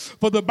today.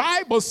 For the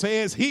Bible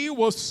says he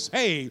will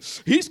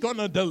save. He's going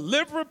to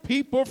deliver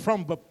people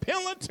from the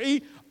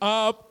penalty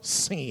of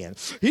sin.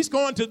 He's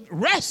going to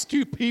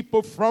rescue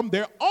people from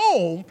their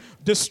own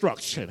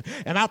destruction.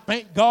 And I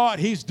thank God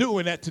he's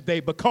doing that today,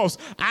 because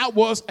I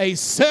was a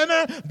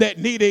sinner that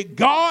needed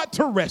God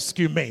to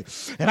rescue me.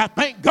 And I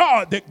thank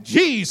God that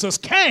Jesus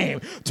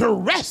came to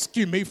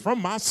rescue me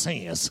from my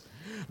sins.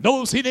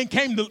 Notice he didn't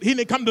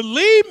come to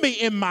leave me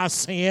in my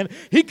sin.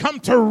 He come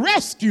to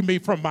rescue me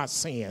from my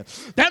sin.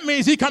 That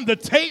means he come to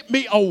take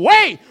me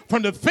away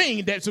from the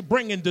thing that's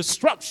bringing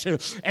destruction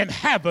and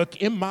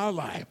havoc in my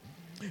life.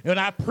 And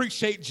I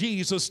appreciate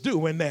Jesus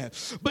doing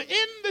that. But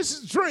in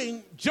this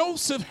dream,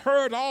 Joseph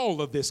heard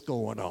all of this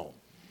going on.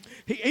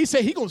 He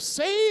said he's going to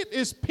save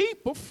his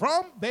people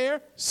from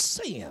their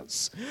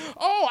sins.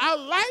 Oh, I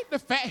like the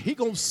fact he's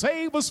going to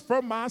save us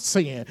from our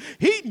sin.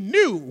 He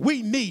knew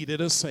we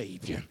needed a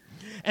Savior.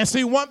 And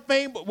see, one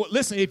thing,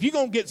 listen, if you're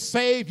going to get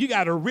saved, you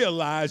got to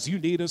realize you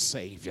need a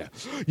Savior.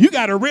 You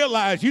got to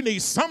realize you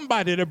need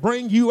somebody to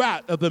bring you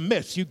out of the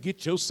mess you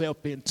get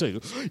yourself into.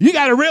 You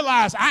got to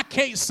realize I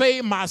can't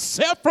save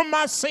myself from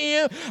my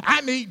sin.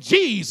 I need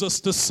Jesus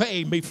to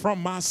save me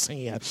from my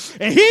sin.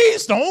 And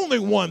he's the only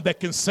one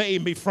that can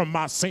save me from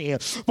my sin.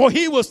 For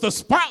he was the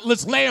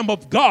spotless Lamb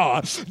of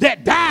God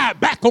that died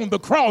back on the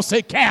cross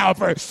at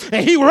Calvary.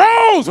 And he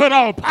rose with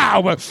all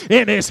power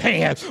in his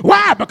hand.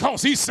 Why?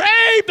 Because he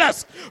saved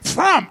us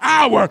from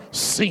our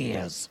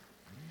sins.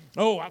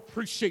 Oh, I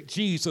appreciate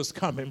Jesus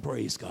coming,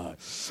 praise God.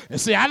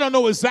 And see, I don't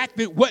know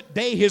exactly what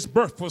day his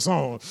birth was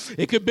on.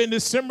 It could have been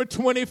December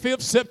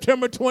 25th,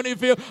 September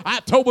 25th,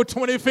 October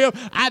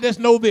 25th. I just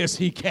know this,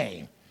 he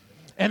came.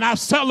 And I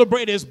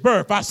celebrate his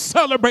birth. I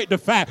celebrate the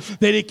fact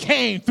that he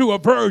came through a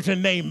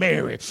virgin named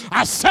Mary.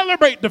 I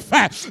celebrate the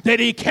fact that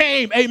he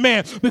came,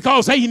 amen,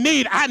 because I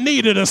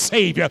needed a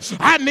Savior.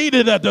 I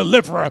needed a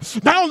deliverer.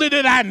 Not only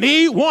did I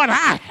need one,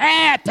 I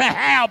had to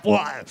have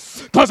one,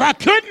 because I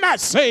could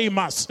not save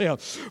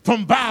myself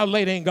from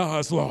violating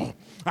God's law.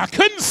 I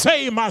couldn't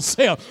save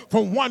myself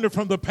from wandering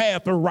from the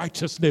path of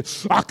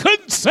righteousness. I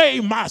couldn't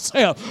save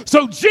myself.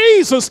 So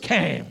Jesus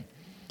came.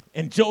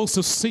 And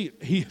Joseph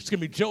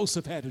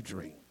had a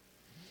dream.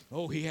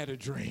 Oh, he had a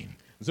dream.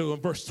 So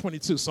in verse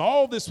 22, so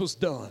all this was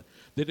done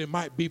that it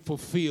might be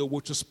fulfilled,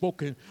 which was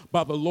spoken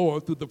by the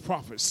Lord through the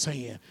prophet,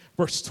 saying,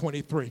 verse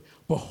 23,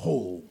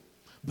 behold,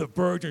 the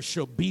virgin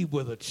shall be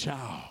with a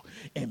child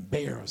and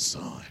bear a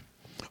son.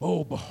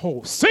 Oh,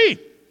 behold, see,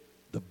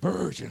 the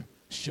virgin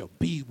shall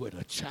be with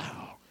a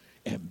child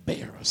and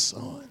bear a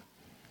son.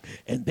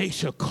 And they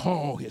shall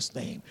call his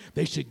name.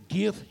 They should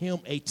give him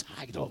a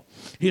title.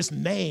 His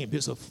name,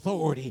 his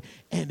authority,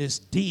 and his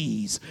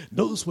deeds.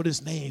 Notice what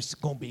his name is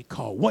going to be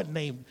called. One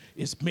name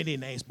is many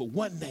names, but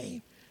one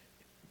name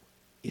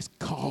is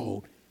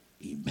called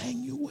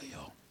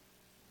Immanuel,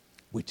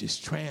 which is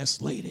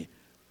translated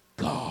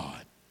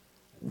God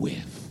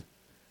with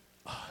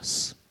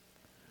us.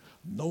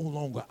 No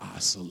longer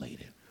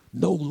isolated.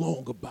 No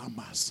longer by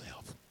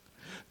myself.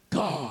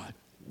 God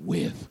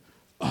with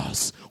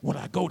us. When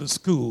I go to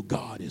school,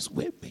 God is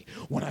with me.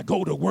 When I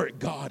go to work,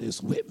 God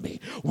is with me.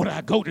 When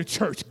I go to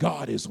church,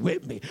 God is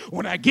with me.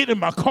 When I get in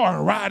my car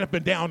and ride up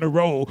and down the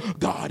road,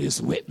 God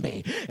is with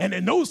me. And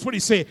then notice what he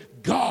said,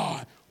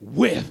 God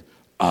with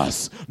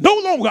us. No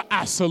longer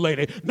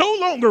isolated, no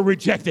longer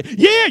rejected.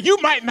 Yeah, you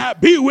might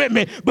not be with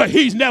me, but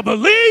he's never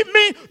leave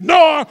me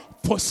nor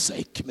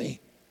forsake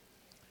me.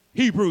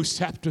 Hebrews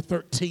chapter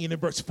 13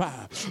 and verse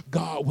 5,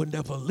 God will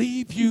never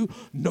leave you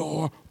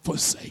nor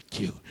forsake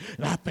you.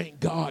 And I thank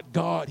God,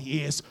 God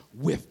is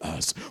with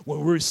us.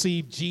 When we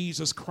receive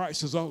Jesus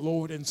Christ as our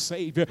Lord and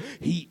Savior,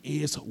 he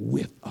is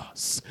with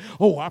us.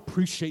 Oh, I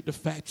appreciate the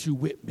fact you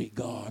with me,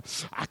 God.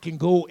 I can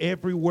go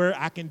everywhere.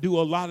 I can do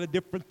a lot of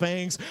different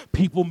things.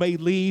 People may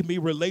leave me.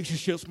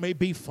 Relationships may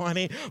be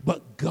funny,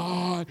 but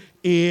God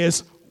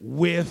is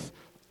with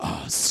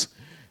us.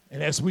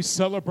 And as we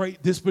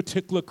celebrate this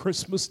particular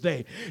Christmas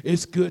day,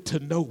 it's good to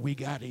know we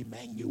got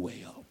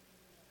Immanuel.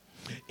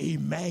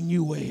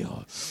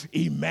 Emmanuel.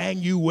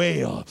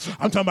 Emmanuel.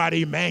 I'm talking about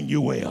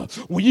Emmanuel.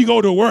 When you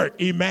go to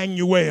work,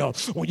 Emmanuel.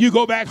 When you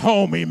go back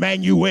home,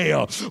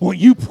 Emmanuel. When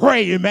you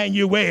pray,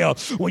 Emmanuel.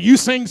 When you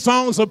sing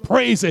songs of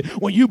praise,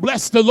 when you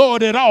bless the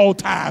Lord at all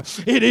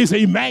times, it is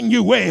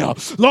Emmanuel.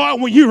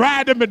 Lord, when you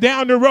ride them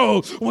down the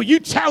road, when you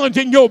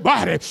challenging your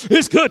body,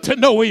 it's good to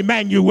know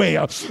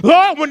Emmanuel.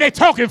 Lord, when they're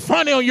talking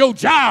funny on your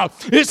job,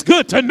 it's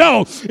good to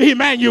know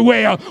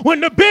Emmanuel. When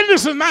the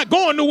business is not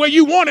going the way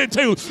you want it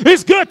to,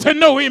 it's good to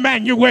know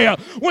Emmanuel.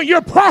 When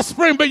you're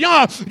prospering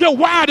beyond your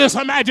wildest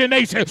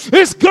imagination,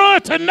 it's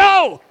good to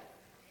know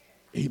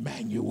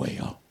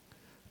Emmanuel.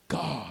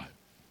 God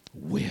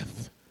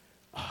with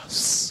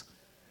us.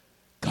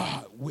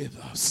 God with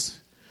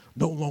us.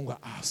 No longer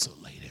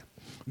isolated.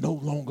 No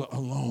longer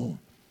alone.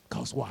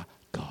 Because why?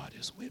 God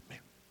is with me.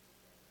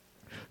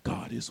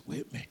 God is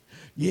with me.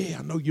 Yeah,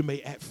 I know you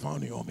may act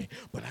funny on me,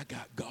 but I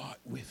got God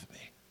with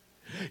me.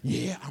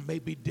 Yeah, I may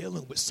be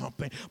dealing with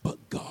something,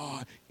 but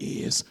God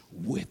is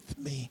with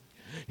me.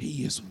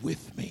 He is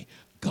with me.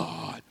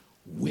 God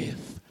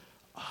with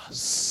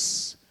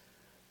us.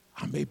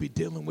 I may be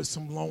dealing with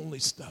some lonely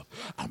stuff.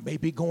 I may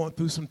be going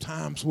through some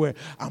times where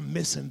I'm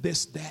missing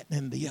this, that,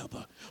 and the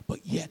other,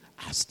 but yet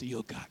I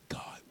still got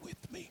God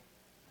with me.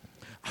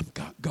 I've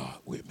got God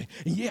with me.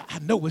 And yeah, I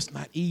know it's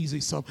not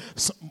easy. Some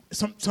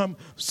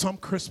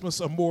Christmas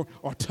are more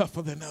or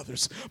tougher than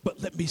others. But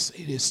let me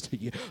say this to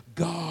you.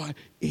 God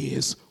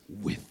is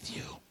with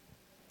you.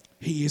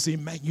 He is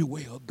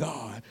Emmanuel,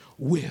 God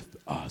with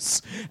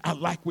us. I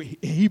like what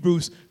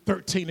Hebrews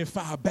 13 and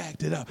 5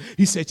 backed it up.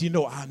 He said, you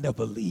know, I'll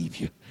never leave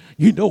you.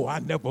 You know,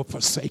 I'll never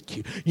forsake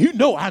you. You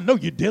know, I know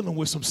you're dealing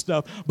with some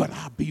stuff, but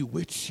I'll be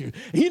with you.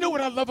 And you know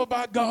what I love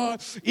about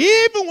God?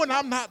 Even when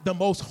I'm not the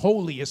most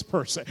holiest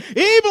person,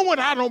 even when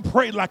I don't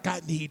pray like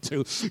I need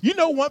to, you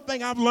know one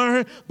thing I've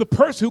learned? The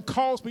person who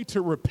calls me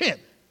to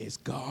repent is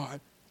God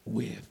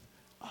with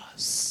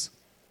us.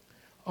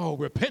 Oh,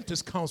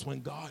 repentance comes when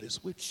God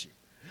is with you.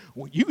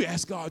 When you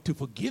ask God to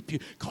forgive you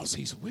because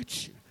he's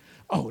with you.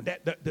 Oh,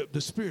 the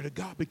Spirit of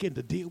God begin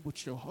to deal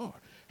with your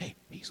heart. Hey,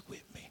 he's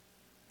with me.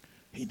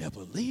 He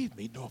never leave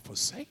me nor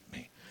forsake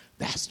me.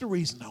 That's the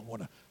reason I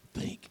want to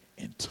think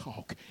and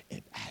talk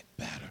and act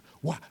better.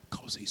 Why?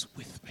 Because he's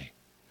with me.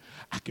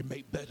 I can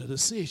make better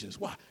decisions.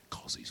 Why?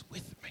 Because he's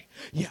with me.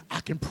 Yeah, I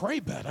can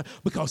pray better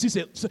because he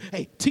said,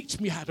 hey, teach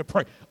me how to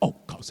pray. Oh,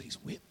 because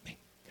he's with me.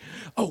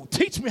 Oh,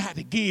 teach me how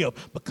to give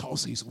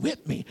because he's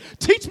with me.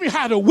 Teach me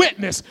how to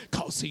witness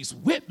because he's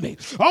with me.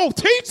 Oh,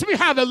 teach me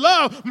how to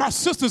love my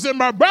sisters and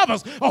my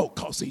brothers. Oh,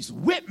 because he's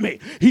with me.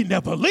 He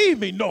never leave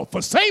me nor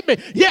forsake me.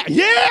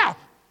 Yeah.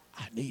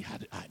 I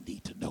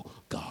need to know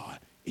God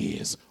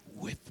is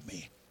with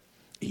me.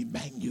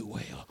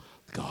 Emmanuel,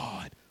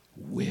 God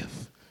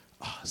with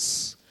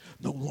us.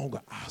 No longer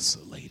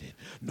isolated,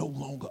 no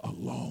longer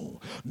alone,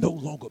 no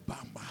longer by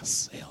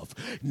myself,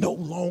 no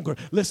longer,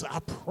 listen, I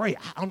pray,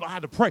 I don't know how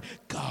to pray.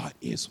 God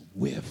is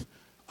with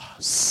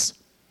us.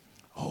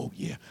 Oh,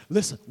 yeah.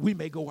 Listen, we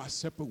may go our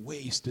separate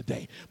ways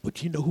today,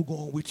 but you know who's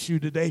going with you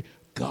today?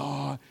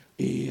 God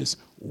is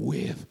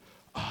with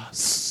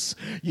us.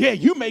 Yeah,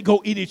 you may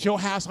go eat at your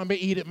house, I may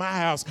eat at my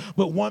house,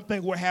 but one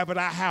thing we'll have at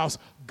our house,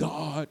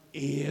 God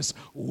is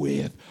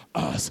with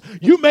us.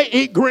 You may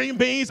eat green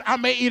beans, I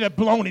may eat a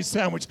bologna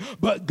sandwich,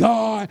 but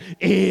God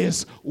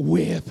is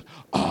with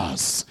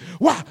us.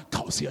 Why?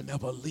 Because he'll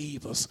never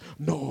leave us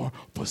nor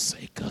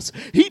forsake us.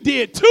 He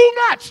did too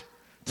much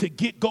to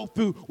go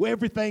through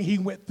everything he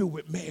went through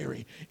with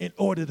Mary in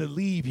order to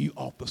leave you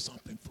off of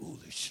something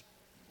foolish.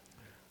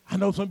 I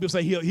know some people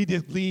say he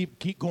just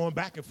keep going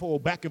back and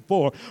forth,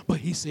 but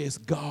he says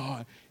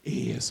God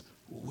is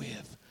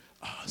with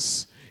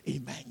us.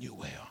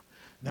 Emmanuel.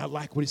 Now,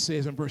 like what it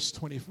says in verse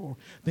 24,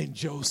 then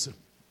Joseph,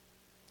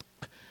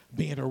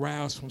 being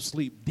aroused from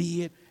sleep,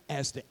 did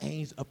as the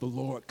angel of the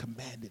Lord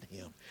commanded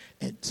him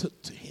and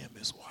took to him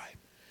his wife.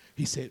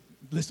 He said,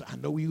 listen, I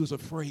know you was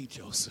afraid,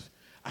 Joseph.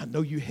 I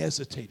know you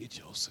hesitated,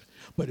 Joseph.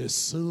 But as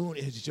soon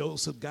as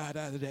Joseph got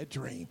out of that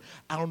dream,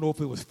 I don't know if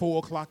it was 4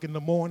 o'clock in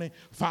the morning,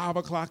 5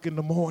 o'clock in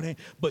the morning,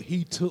 but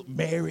he took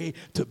Mary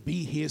to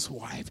be his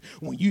wife.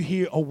 When you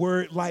hear a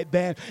word like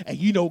that and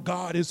you know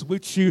God is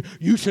with you,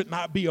 you should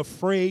not be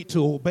afraid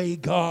to obey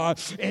God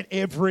in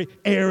every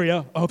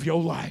area of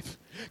your life.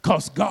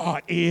 Because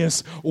God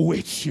is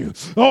with you.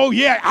 Oh,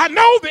 yeah, I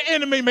know the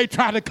enemy may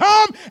try to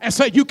come and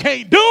say you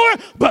can't do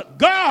it, but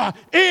God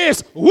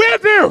is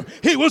with you.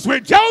 He was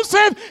with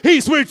Joseph.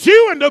 He's with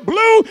you in the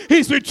blue.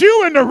 He's with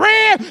you in the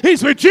red.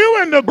 He's with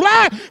you in the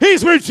black.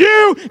 He's with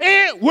you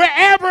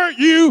wherever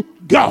you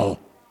go.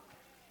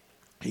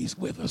 He's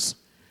with us.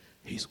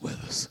 He's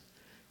with us.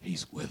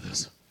 He's with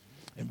us.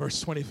 In verse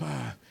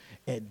 25,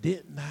 and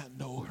did not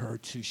know her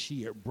till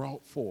she had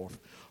brought forth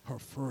her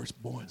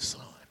firstborn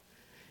son.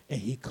 And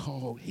he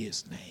called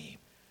his name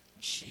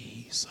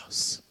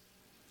Jesus.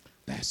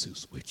 That's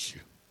who's with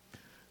you.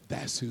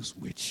 That's who's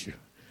with you.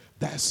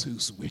 That's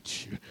who's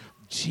with you.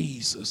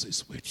 Jesus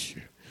is with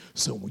you.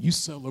 So when you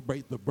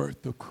celebrate the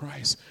birth of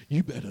Christ,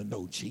 you better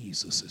know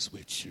Jesus is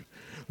with you.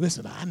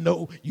 Listen, I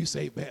know you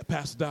say,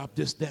 Pastor Dobbs,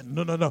 this, that.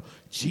 No.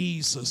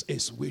 Jesus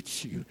is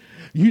with you.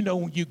 You know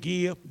when you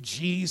give,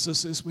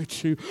 Jesus is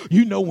with you.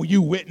 You know when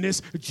you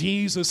witness,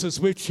 Jesus is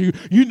with you.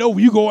 You know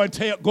when you go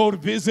to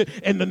visit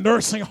in the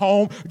nursing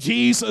home,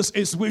 Jesus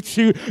is with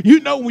you.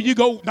 You know when you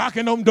go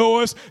knocking on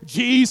doors,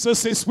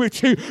 Jesus is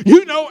with you.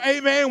 You know,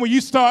 amen, when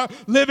you start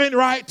living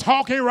right,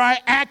 talking right,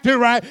 acting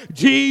right,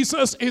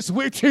 Jesus is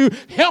with you,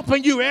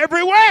 helping you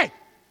every way.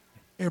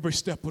 Every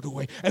step of the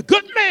way. A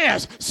good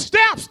man's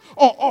steps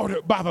are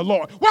ordered by the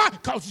Lord. Why?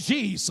 Because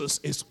Jesus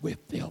is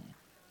with them.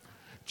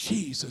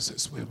 Jesus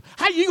is with them.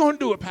 How you going to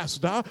do it, Pastor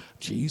Dobbs?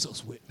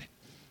 Jesus with me.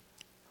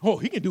 Oh,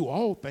 he can do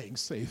all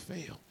things save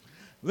fail.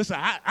 Listen,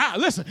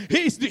 listen.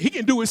 He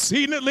can do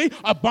exceedingly,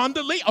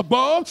 abundantly,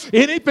 above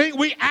anything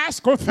we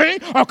ask or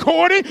think,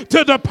 according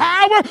to the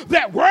power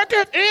that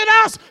worketh in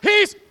us.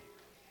 He's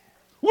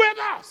with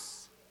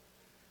us.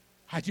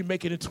 How'd you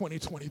make it in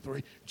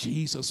 2023?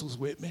 Jesus was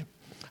with me.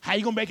 How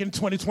you going to make it in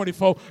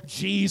 2024?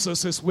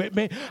 Jesus is with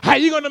me. How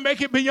you going to make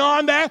it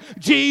beyond that?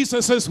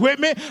 Jesus is with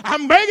me.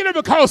 I'm making it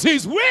because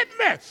he's with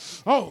me.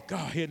 Oh,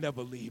 God, he'll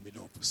never leave me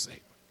nor forsake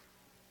me.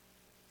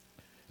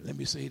 Let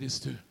me say this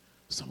to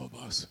some of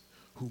us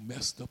who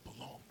messed up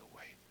along the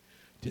way.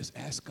 Just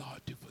ask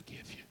God to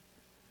forgive you.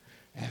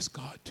 Ask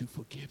God to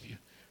forgive you.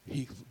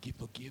 He will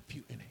forgive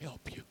you and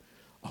help you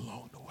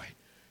along the way.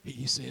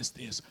 He says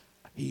this,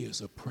 he is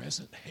a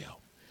present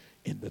help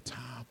in the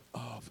time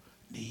of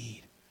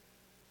need.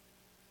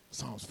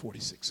 Psalms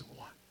 46:1.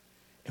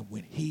 And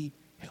when he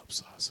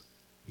helps us,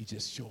 he's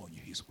just showing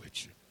you he's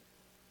with you.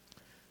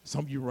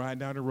 Some of you riding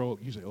down the road,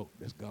 you say, oh,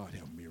 that's God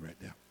helping me right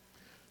there.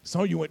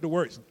 Some of you went to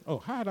work. Oh,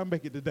 how did I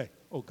make it today?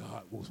 Oh,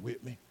 God was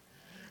with me.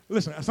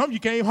 Listen, some of you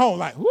came home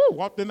like, whoo,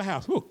 walked in the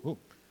house. Whoo, whoo.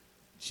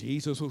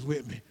 Jesus was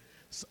with me.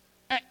 So,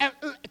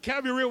 can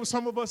I be real with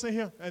some of us in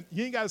here? And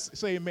you ain't got to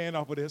say amen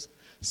off of this.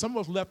 Some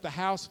of us left the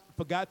house,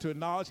 forgot to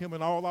acknowledge him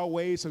in all our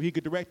ways so he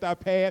could direct our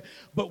path.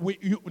 But when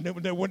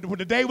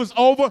the day was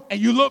over and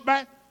you look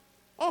back,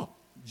 oh,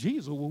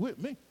 Jesus was with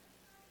me.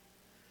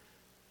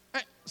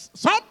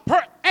 Some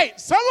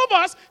of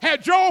us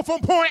had drove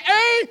from point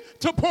A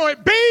to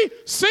point B,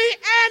 C,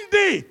 and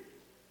D.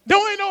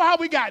 Don't even know how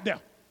we got there.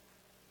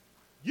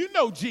 You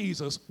know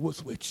Jesus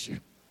was with you.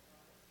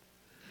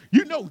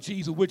 You know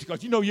Jesus was with you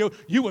because you know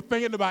you were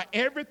thinking about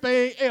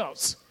everything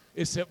else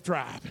except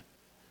driving.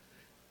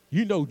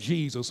 You know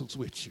Jesus was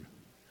with you.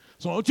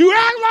 So don't you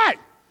act like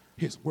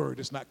his word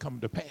is not coming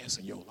to pass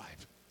in your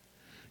life.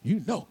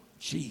 You know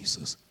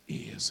Jesus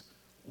is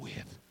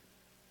with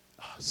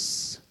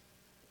us.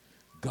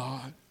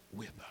 God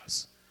with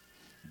us.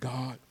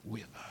 God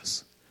with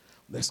us.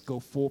 Let's go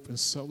forth and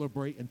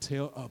celebrate and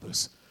tell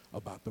others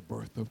about the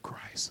birth of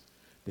Christ,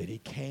 that he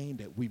came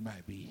that we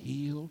might be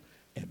healed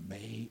and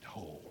made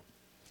whole.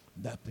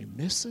 Nothing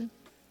missing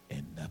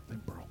and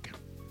nothing broken.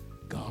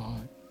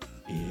 God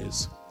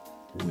is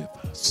with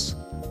us.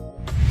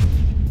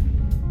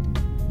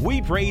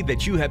 We pray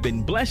that you have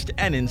been blessed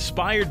and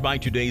inspired by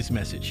today's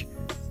message.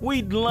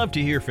 We'd love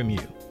to hear from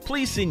you.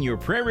 Please send your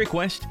prayer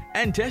requests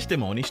and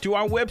testimonies to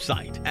our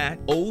website at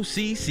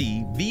occvr.org.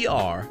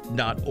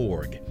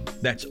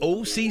 That's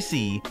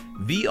occvr.org.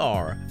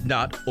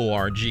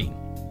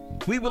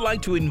 we would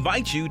like to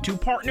invite you to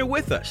partner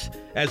with us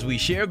as we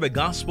share the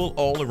gospel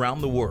all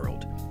around the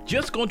world.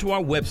 Just go to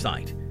our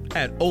website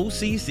at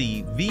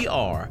occvr.org.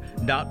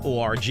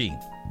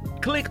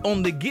 Click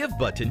on the Give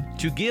button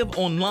to give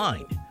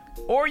online,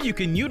 or you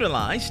can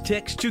utilize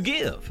Text to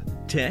Give.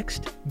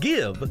 Text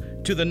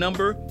GIVE to the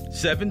number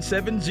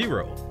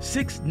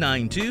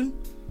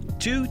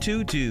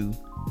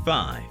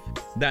 770-692-2225.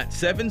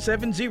 That's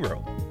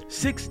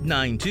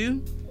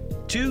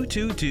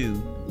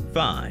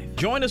 770-692-2225.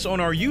 Join us on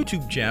our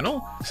YouTube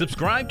channel,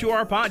 subscribe to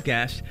our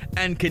podcast,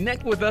 and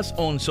connect with us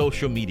on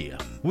social media.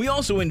 We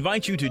also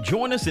invite you to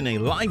join us in a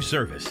live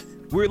service.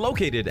 We're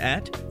located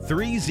at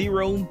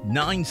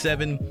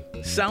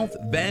 3097 South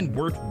Van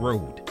Wert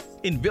Road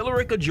in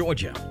Villarica,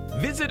 Georgia.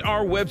 Visit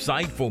our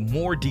website for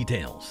more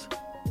details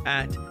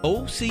at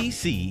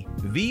occvr.org.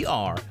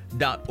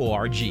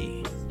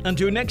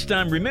 Until next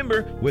time,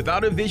 remember,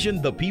 without a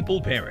vision, the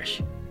people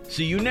perish.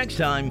 See you next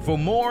time for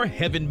more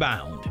Heaven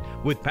Bound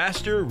with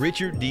Pastor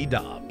Richard D.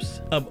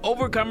 Dobbs of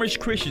Overcomers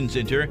Christian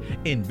Center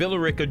in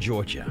Villarica,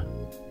 Georgia.